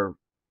their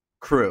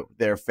crew,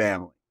 their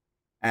family,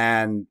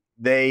 and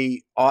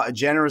they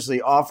generously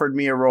offered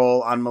me a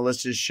role on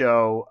Melissa's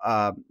show,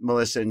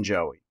 Melissa and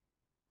Joey.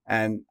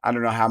 And I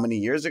don't know how many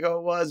years ago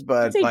it was,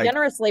 but I'd say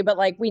generously, but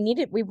like we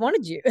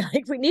wanted you,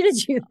 like we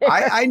needed you there.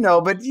 I know,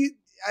 but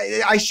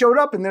I showed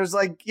up and there's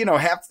like,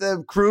 half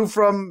the crew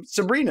from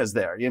Sabrina's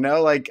there,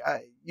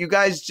 you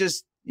guys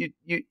just,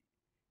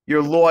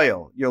 you're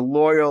loyal,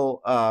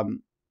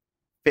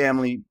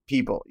 family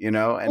people, And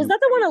was that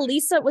the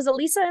one was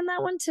Elisa in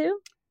that one too?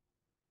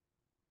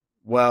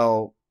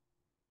 Well,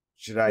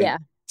 should I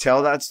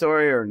tell that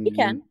story or? You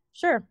can,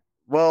 sure.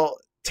 Well,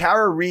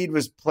 Tara Reid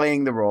was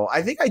playing the role.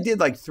 I think I did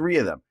like 3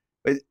 of them,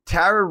 but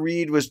Tara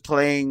Reid was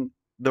playing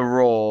the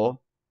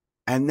role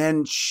and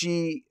then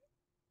she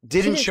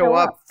didn't show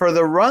up for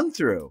the run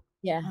through.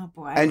 Yeah. Oh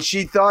boy. And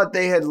she thought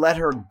they had let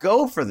her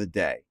go for the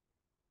day.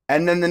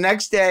 And then the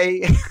next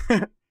day,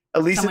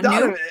 Elisa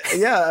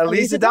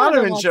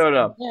Donovan showed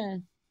up. Yeah.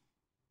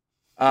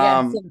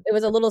 So it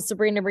was a little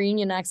Sabrina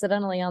reunion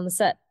accidentally on the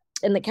set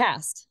in the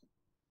cast.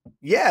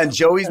 Yeah. And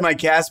Joey's my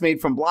castmate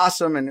from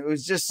Blossom. And it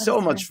was just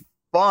so much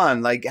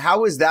fun. Like, how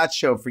was that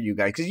show for you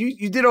guys? Because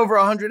you did over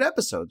 100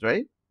 episodes,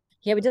 right?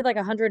 Yeah, we did like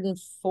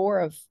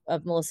 104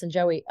 of Melissa and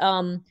Joey.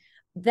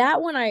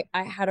 That one I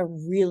had a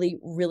really,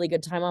 really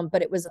good time on,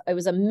 but it was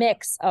a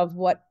mix of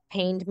what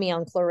pained me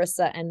on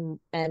Clarissa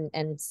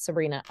and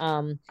Sabrina.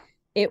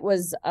 It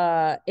was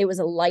a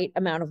light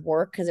amount of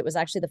work because it was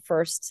actually the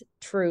first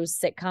true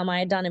sitcom I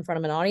had done in front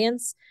of an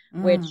audience,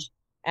 which,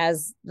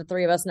 as the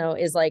 3 of us know,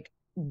 is like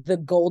the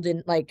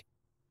golden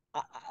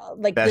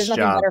there's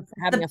nothing better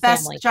for having a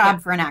family. Best job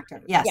for an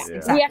actor. Yes, yeah.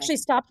 Exactly. We actually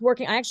stopped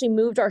working. I actually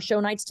moved our show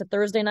nights to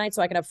Thursday night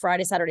so I could have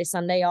Friday, Saturday,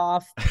 Sunday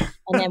off,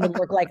 and then we'd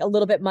work like a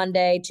little bit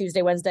Monday,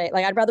 Tuesday, Wednesday.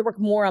 Like I'd rather work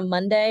more on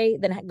Monday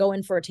than go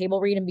in for a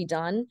table read and be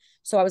done.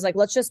 So I was like,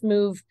 let's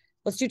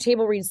do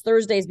table reads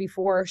Thursdays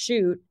before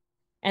shoot,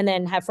 and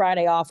then have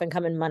Friday off and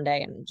come in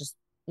Monday and just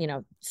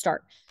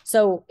start.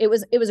 So it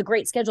was a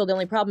great schedule. The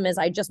only problem is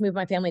I just moved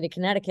my family to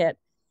Connecticut,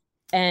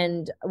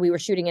 and we were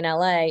shooting in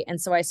LA, and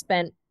so I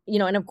spent.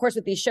 And of course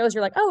with these shows,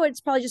 you're like, oh,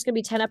 it's probably just going to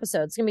be 10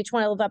 episodes. It's going to be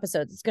 12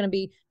 episodes. It's going to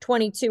be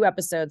 22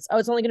 episodes. Oh,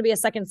 it's only going to be a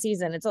second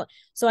season.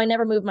 So I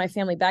never moved my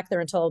family back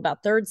there until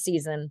about 3rd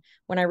season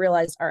when I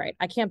realized, all right,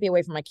 I can't be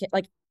away from my kid.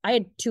 Like I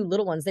had 2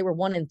 little ones. They were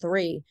 1 and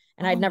 3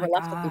 and I'd never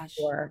left them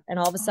before. And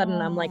all of a sudden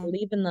I'm like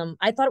leaving them.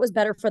 I thought it was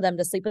better for them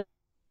to sleep in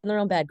their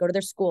own bed, go to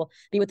their school,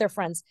 be with their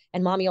friends,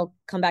 and mommy will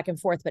come back and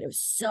forth. But it was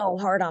so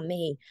hard on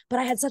me. But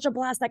I had such a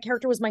blast. That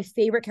character was my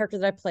favorite character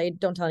that I played.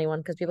 Don't tell anyone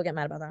because people get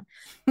mad about that.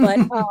 But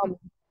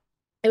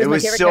it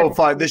was so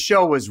fun. The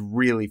show was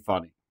really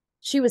funny.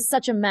 She was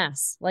such a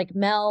mess. Like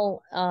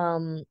Mel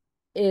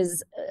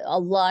is a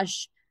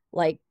lush,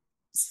 like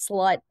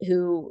slut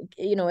who,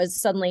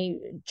 is suddenly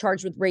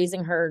charged with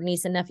raising her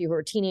niece and nephew who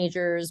are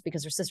teenagers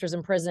because her sister's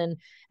in prison.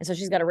 And so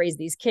she's got to raise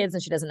these kids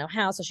and she doesn't know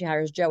how. So she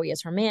hires Joey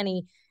as her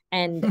nanny.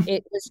 And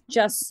it was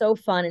just so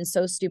fun and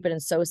so stupid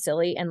and so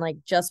silly and like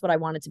just what I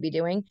wanted to be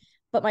doing.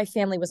 But my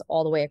family was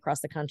all the way across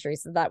the country.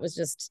 So that was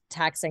just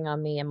taxing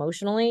on me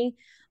emotionally.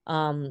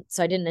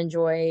 So I didn't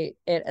enjoy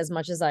it as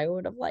much as I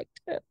would have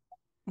liked it.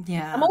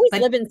 Yeah. I'm always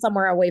living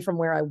somewhere away from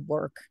where I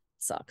work.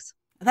 Sucks.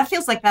 That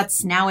feels like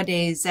that's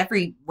nowadays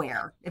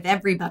everywhere, of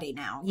everybody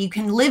now. You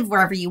can live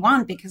wherever you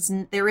want because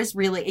there is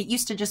really, it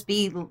used to just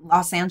be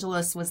Los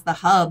Angeles was the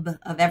hub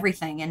of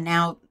everything. And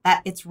now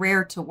that it's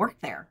rare to work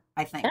there,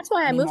 I think. That's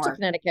why I moved to anymore.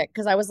 Connecticut,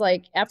 because I was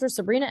like, after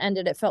Sabrina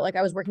ended, it felt like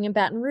I was working in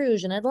Baton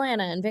Rouge and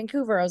Atlanta and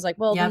Vancouver. I was like,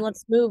 well, then Yep.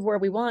 let's move where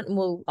we want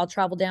and I'll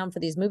travel down for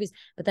these movies.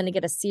 But then to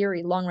get a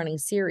series, long running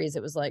series,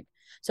 it was like,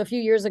 so a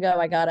few years ago,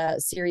 I got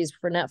a series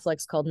for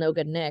Netflix called No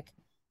Good Nick.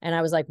 And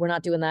I was like, we're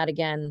not doing that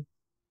again.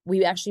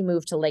 We actually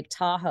moved to Lake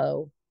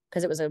Tahoe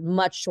because it was a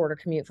much shorter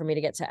commute for me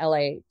to get to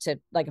LA, to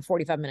like a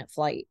 45-minute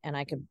flight, and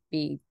I could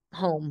be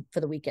home for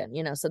the weekend,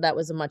 so that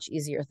was a much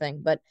easier thing.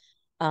 But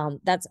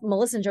that's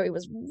Melissa and Joey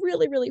was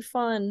really, really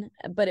fun.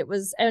 But it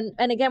was, and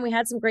again, we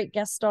had some great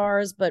guest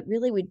stars, but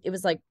really it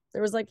was like,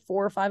 there was like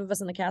 4 or 5 of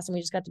us in the cast and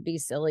we just got to be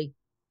silly,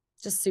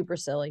 just super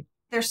silly.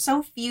 There's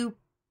so few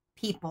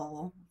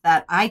people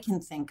that I can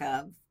think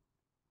of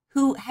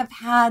who have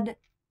had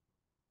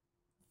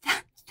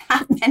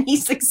that many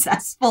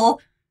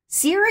successful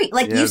series.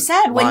 Like you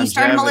said, when you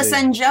started Melissa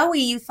and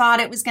Joey, you thought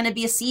it was going to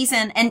be a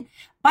season. And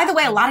by the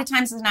way, a lot of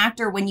times as an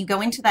actor, when you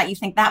go into that, you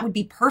think that would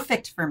be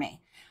perfect for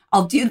me.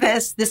 I'll do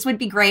this. This would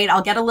be great.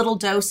 I'll get a little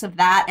dose of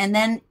that. And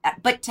then,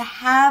 but to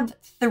have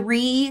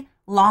 3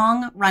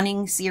 long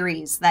running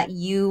series that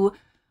you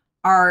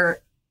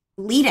are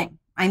leading.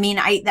 I mean,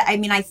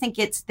 I think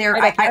it's there.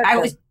 I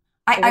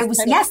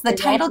was yes, the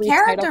title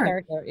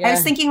character. Yeah. I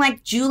was thinking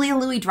like Julia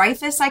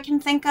Louis-Dreyfus. I can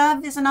think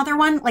of is another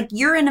one. Like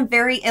you're in a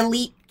very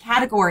elite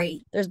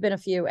category. There's been a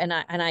few, and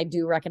I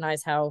do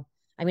recognize how.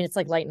 I mean, it's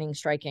like lightning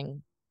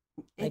striking,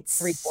 like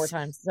 3-4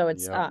 times. So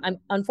it's. I'm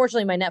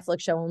unfortunately my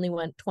Netflix show only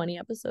went 20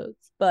 episodes,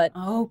 but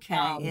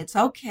okay, it's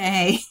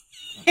okay.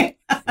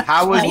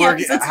 How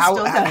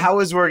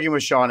was working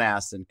with Sean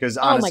Astin? Because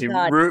honestly,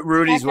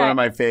 Rudy's one of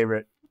my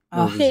favorite.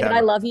 David, I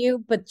love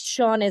you, but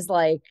Sean is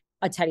like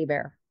a teddy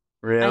bear.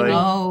 Really?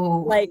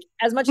 Like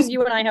as much as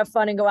you and I have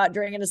fun and go out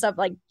drinking and stuff,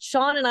 like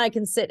Sean and I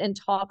can sit and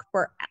talk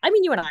for, I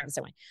mean, you and I are the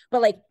same way,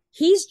 but like,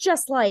 he's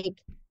just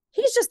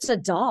a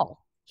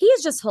doll. He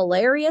is just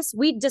hilarious.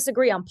 We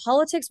disagree on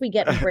politics. We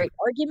get in great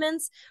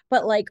arguments,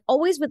 but like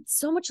always with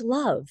so much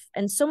love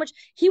and so much,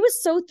 he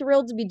was so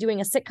thrilled to be doing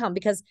a sitcom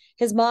because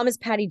his mom is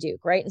Patty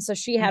Duke. Right. And so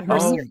she had her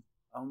series.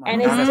 Oh my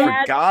God,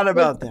 I forgot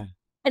about that.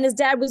 And his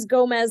dad was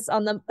Gomez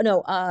Gomez.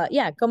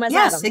 Yes,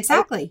 Adams,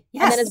 exactly. Right?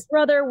 Yes. And then his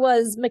brother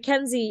was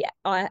Mackenzie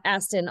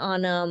Astin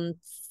on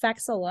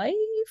Facts of Life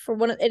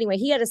or anyway,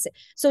 he had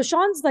so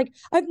Sean's like,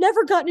 I've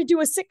never gotten to do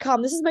a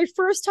sitcom. This is my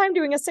first time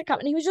doing a sitcom.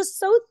 And he was just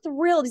so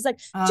thrilled. He's like,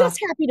 just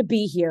happy to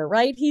be here,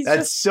 right?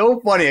 That's so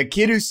funny. A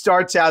kid who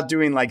starts out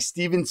doing like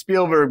Steven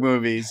Spielberg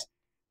movies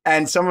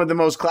and some of the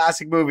most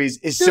classic movies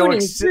is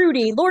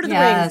Rudy, Lord of the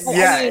Rings.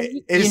 Yeah,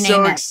 is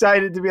so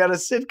excited to be on a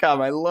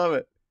sitcom. I love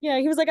it. Yeah,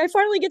 he was like, I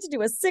finally get to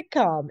do a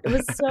sitcom. It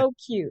was so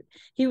cute.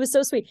 He was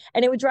so sweet.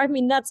 And it would drive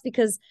me nuts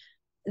because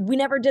we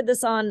never did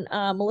this on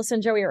Melissa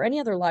and Joey or any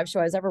other live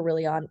show I was ever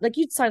really on. Like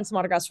you'd sign some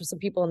autographs for some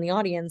people in the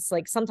audience,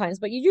 like sometimes,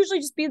 but you'd usually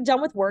just be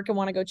done with work and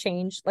want to go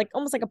change, like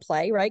almost like a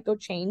play, right? Go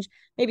change,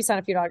 maybe sign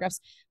a few autographs.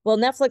 Well,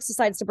 Netflix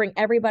decides to bring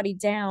everybody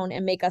down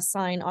and make us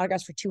sign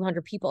autographs for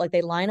 200 people. Like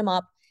they line them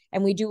up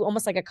and we do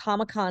almost like a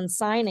Comic-Con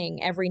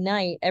signing every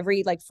night,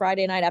 every like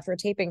Friday night after a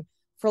taping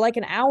for like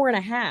an hour and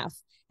a half.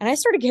 And I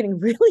started getting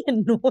really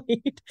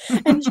annoyed.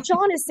 And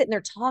Sean is sitting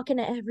there talking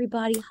to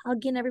everybody,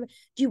 hugging everybody.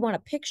 Do you want a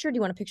picture? Do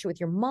you want a picture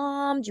with your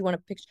mom? Do you want a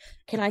picture?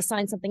 Can I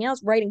sign something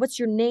else? Writing, what's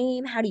your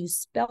name? How do you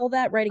spell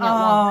that? Writing out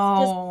long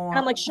messages. And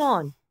I'm like,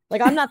 Sean,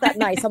 like, I'm not that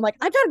nice. I'm like,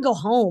 I got to go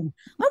home.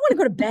 I want to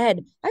go to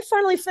bed. I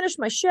finally finished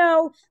my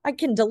show. I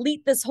can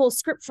delete this whole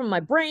script from my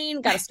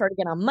brain. Got to start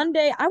again on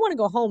Monday. I want to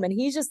go home. And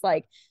he's just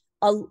like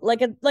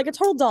a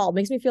total doll.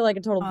 Makes me feel like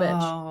a total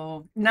bitch.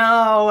 Oh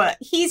no,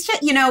 he's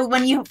just,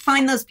 when you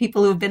find those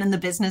people who have been in the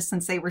business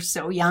since they were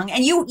so young,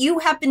 and you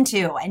have been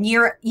too, and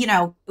you're,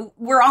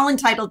 we're all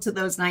entitled to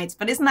those nights,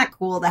 but isn't that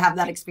cool to have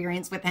that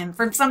experience with him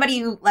from somebody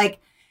who like,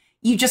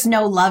 you just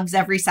know loves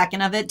every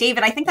second of it.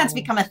 David, I think that's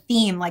become a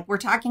theme. Like we're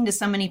talking to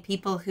so many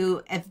people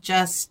who have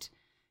just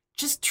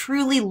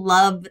truly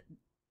love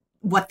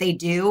what they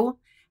do.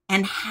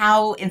 And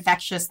how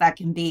infectious that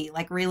can be,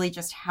 like really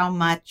just how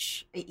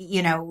much,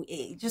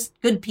 just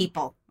good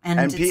people. And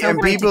it's so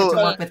great to get to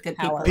work with good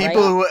people.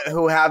 People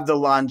who have the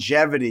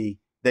longevity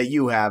that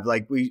you have,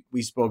 like we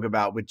spoke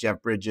about with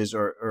Jeff Bridges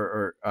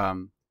or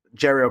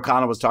Jerry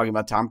O'Connell was talking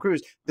about Tom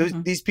Cruise.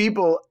 These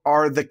people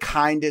are the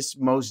kindest,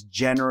 most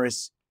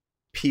generous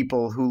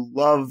people who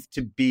love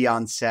to be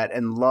on set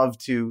and love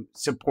to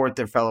support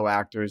their fellow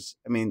actors.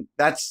 I mean,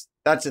 that's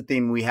a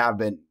theme we have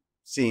been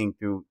seeing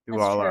through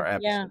all our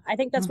episodes. Yeah, I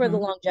think that's where the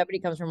longevity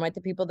comes from, right?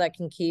 The people that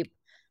can keep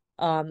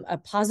a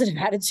positive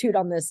attitude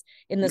on this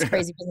in this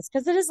crazy business,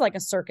 because it is like a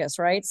circus,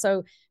 right?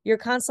 So you're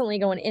constantly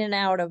going in and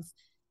out of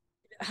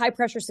high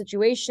pressure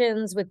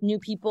situations with new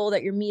people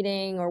that you're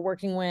meeting or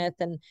working with,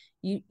 and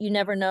you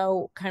never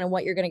know kind of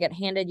what you're going to get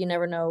handed. You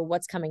never know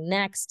what's coming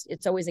next.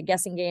 It's always a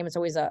guessing game. It's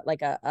always a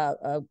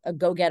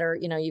go-getter.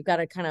 You've got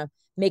to kind of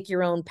make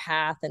your own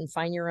path and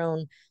find your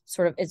own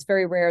sort of. It's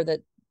very rare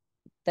that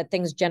that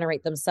things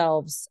generate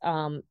themselves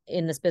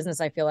in this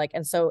business, I feel like.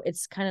 And so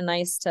it's kind of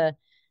nice to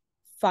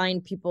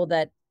find people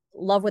that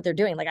love what they're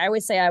doing. Like I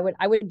always say, I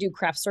would do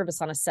craft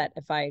service on a set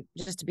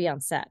just to be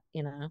on set,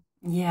 you know?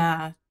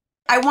 Yeah.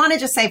 I want to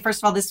just say,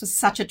 first of all, this was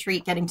such a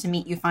treat getting to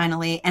meet you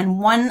finally. And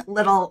one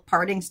little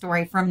parting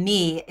story from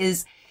me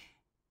is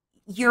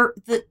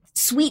the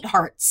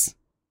Sweethearts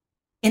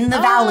in the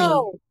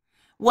Valley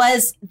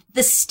was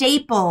the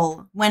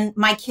staple when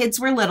my kids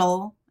were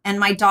little. And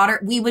my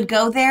daughter, we would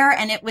go there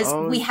and it was,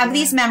 we have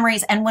these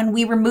memories. And when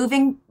we were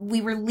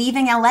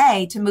leaving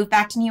LA to move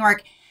back to New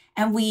York,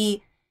 and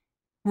we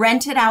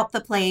rented out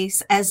the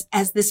place as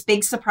this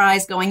big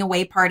surprise going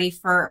away party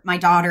for my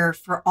daughter,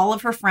 for all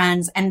of her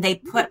friends. And they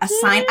put a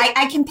sign,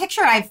 I can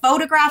picture it. I have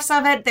photographs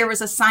of it. There was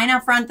a sign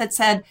out front that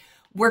said,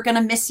 "We're going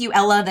to miss you,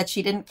 Ella," that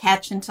she didn't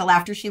catch until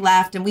after she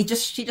left. And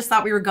she just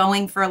thought we were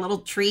going for a little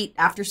treat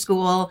after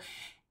school.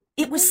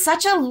 It was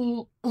such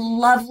a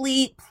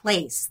lovely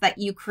place that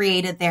you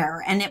created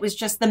there. And it was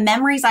just the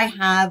memories I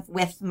have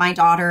with my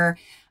daughter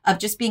of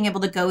just being able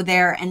to go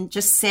there and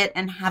just sit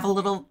and have a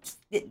little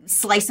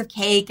slice of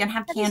cake and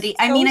have candy.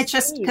 I mean, it's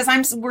just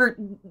because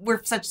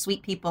we're such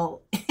sweet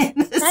people in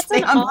this That's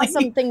family. An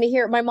awesome thing to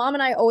hear. My mom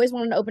and I always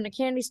wanted to open a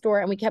candy store,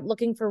 and we kept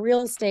looking for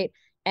real estate.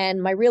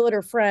 And my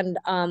realtor friend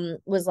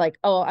was like,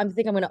 "Oh, I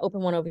think I'm going to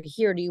open one over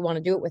here. Do you want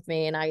to do it with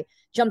me?" And I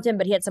jumped in,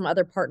 but he had some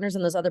other partners,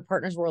 and those other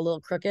partners were a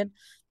little crooked.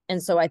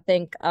 And so I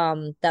think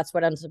that's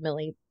what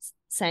ultimately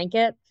sank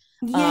it.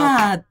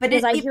 Yeah, but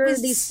because I hear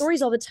these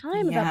stories all the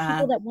time about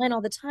people that went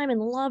all the time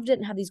and loved it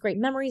and have these great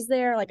memories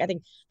there. Like I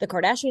think the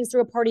Kardashians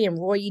threw a party and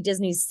Roy E.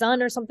 Disney's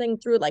son or something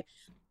threw it.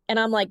 And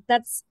I'm like,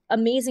 that's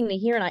amazing to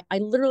hear. And I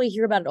literally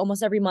hear about it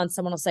almost every month.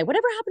 Someone will say,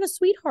 "Whatever happened to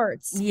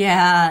Sweethearts?"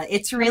 Yeah,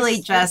 it's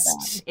really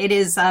it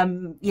is,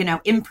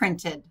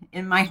 imprinted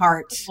in my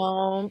heart.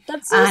 Oh,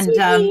 that's so sweet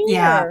to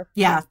hear.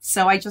 Yeah.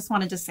 So I just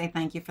wanted to say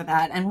thank you for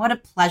that. And what a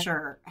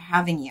pleasure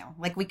having you.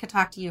 Like we could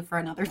talk to you for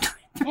another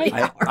 3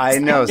 hours. I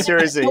know,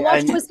 seriously. I'll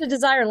watch Twisted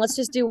Desire and let's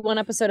just do one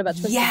episode about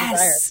Twisted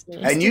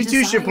Desire. And you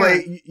two should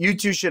play. You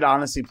two should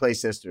honestly play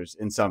sisters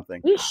in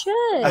something. We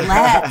should.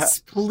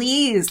 Let's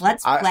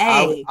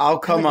play. I'll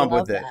come up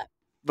with it.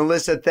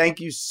 Melissa, thank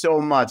you so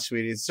much,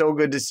 sweetie. It's so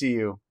good to see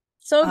you.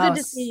 So good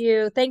to see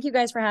you. Thank you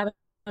guys for having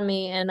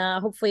me. And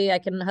hopefully I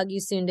can hug you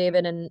soon,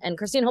 David and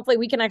Christine. Hopefully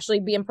we can actually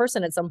be in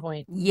person at some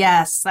point.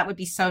 Yes, that would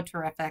be so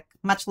terrific.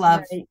 Much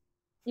love. Right.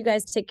 You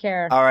guys take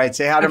care. All right.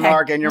 Say hi to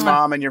Mark and your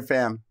mom and your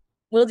fam.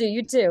 Will do.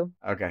 You too.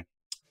 Okay.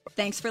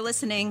 Thanks for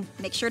listening.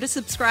 Make sure to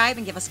subscribe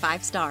and give us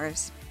 5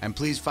 stars. And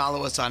please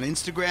follow us on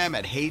Instagram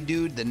at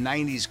HeyDude, the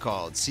 90s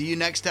Called. See you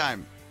next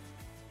time.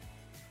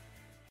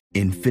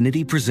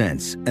 Infiniti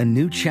presents a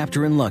new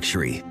chapter in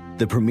luxury,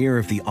 the premiere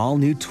of the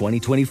all-new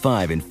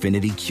 2025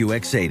 Infiniti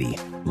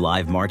QX80,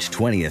 live March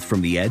 20th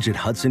from the Edge at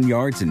Hudson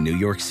Yards in New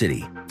York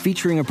City,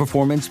 featuring a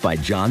performance by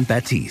John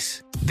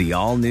Batiste. The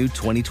all-new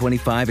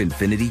 2025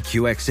 Infiniti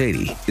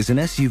QX80 is an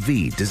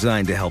SUV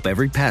designed to help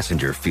every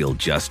passenger feel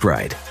just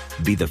right.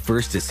 Be the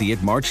first to see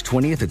it March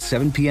 20th at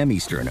 7 p.m.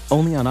 Eastern,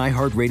 only on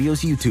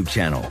iHeartRadio's YouTube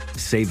channel.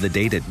 Save the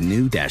date at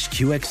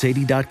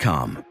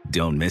new-QX80.com.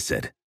 Don't miss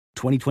it.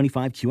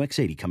 2025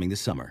 QX80 coming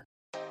this summer.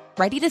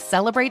 Ready to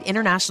celebrate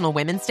International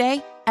Women's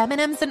Day?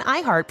 M&M's and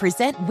iHeart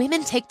present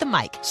Women Take the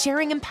Mic,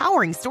 sharing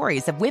empowering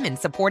stories of women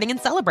supporting and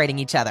celebrating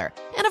each other.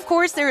 And of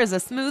course, there is a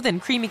smooth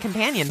and creamy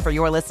companion for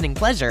your listening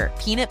pleasure,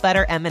 peanut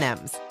butter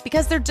M&M's.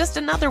 Because they're just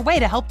another way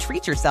to help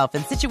treat yourself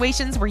in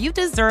situations where you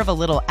deserve a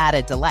little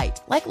added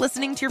delight, like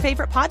listening to your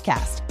favorite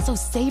podcast. So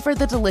savor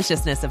the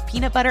deliciousness of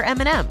peanut butter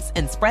M&M's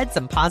and spread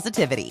some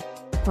positivity.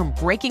 From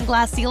breaking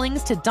glass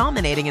ceilings to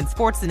dominating in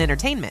sports and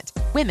entertainment,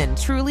 women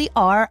truly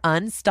are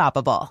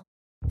unstoppable.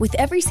 With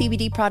every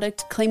CBD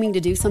product claiming to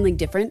do something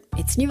different,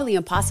 it's nearly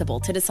impossible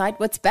to decide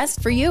what's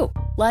best for you.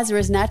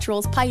 Lazarus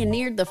Naturals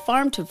pioneered the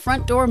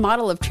farm-to-front-door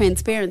model of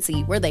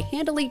transparency, where they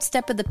handle each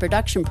step of the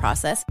production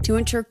process to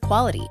ensure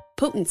quality,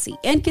 potency,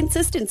 and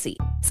consistency.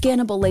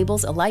 Scannable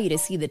labels allow you to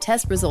see the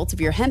test results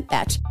of your hemp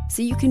batch,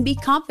 so you can be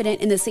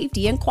confident in the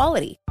safety and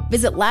quality.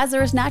 Visit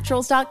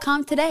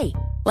LazarusNaturals.com today.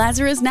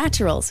 Lazarus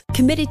Naturals,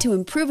 committed to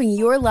improving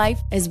your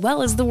life as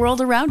well as the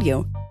world around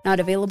you. Not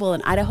available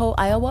in Idaho,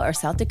 Iowa, or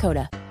South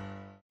Dakota.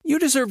 You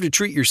deserve to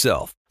treat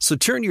yourself, so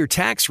turn your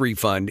tax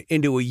refund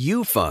into a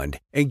U fund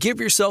and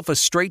give yourself a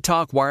Straight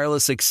Talk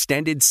Wireless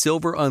Extended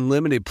Silver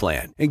Unlimited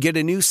plan and get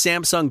a new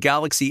Samsung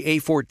Galaxy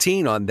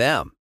A14 on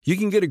them. You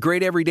can get a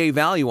great everyday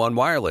value on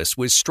wireless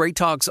with Straight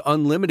Talk's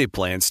Unlimited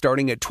plan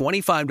starting at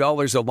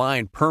 $25 a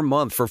line per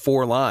month for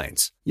 4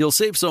 lines. You'll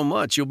save so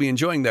much you'll be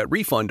enjoying that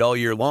refund all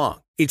year long.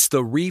 It's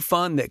the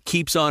refund that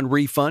keeps on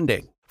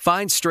refunding.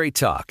 Find Straight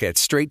Talk at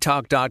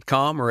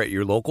straighttalk.com or at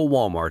your local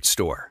Walmart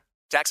store.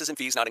 Taxes and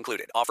fees not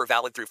included. Offer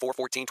valid through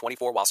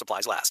 4/14/24 while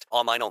supplies last.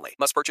 Online only.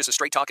 Must purchase a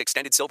Straight Talk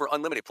Extended Silver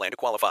Unlimited plan to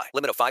qualify.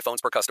 Limit of 5 phones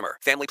per customer.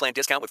 Family plan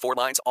discount with 4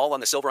 lines, all on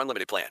the Silver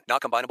Unlimited plan.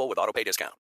 Not combinable with autopay discount.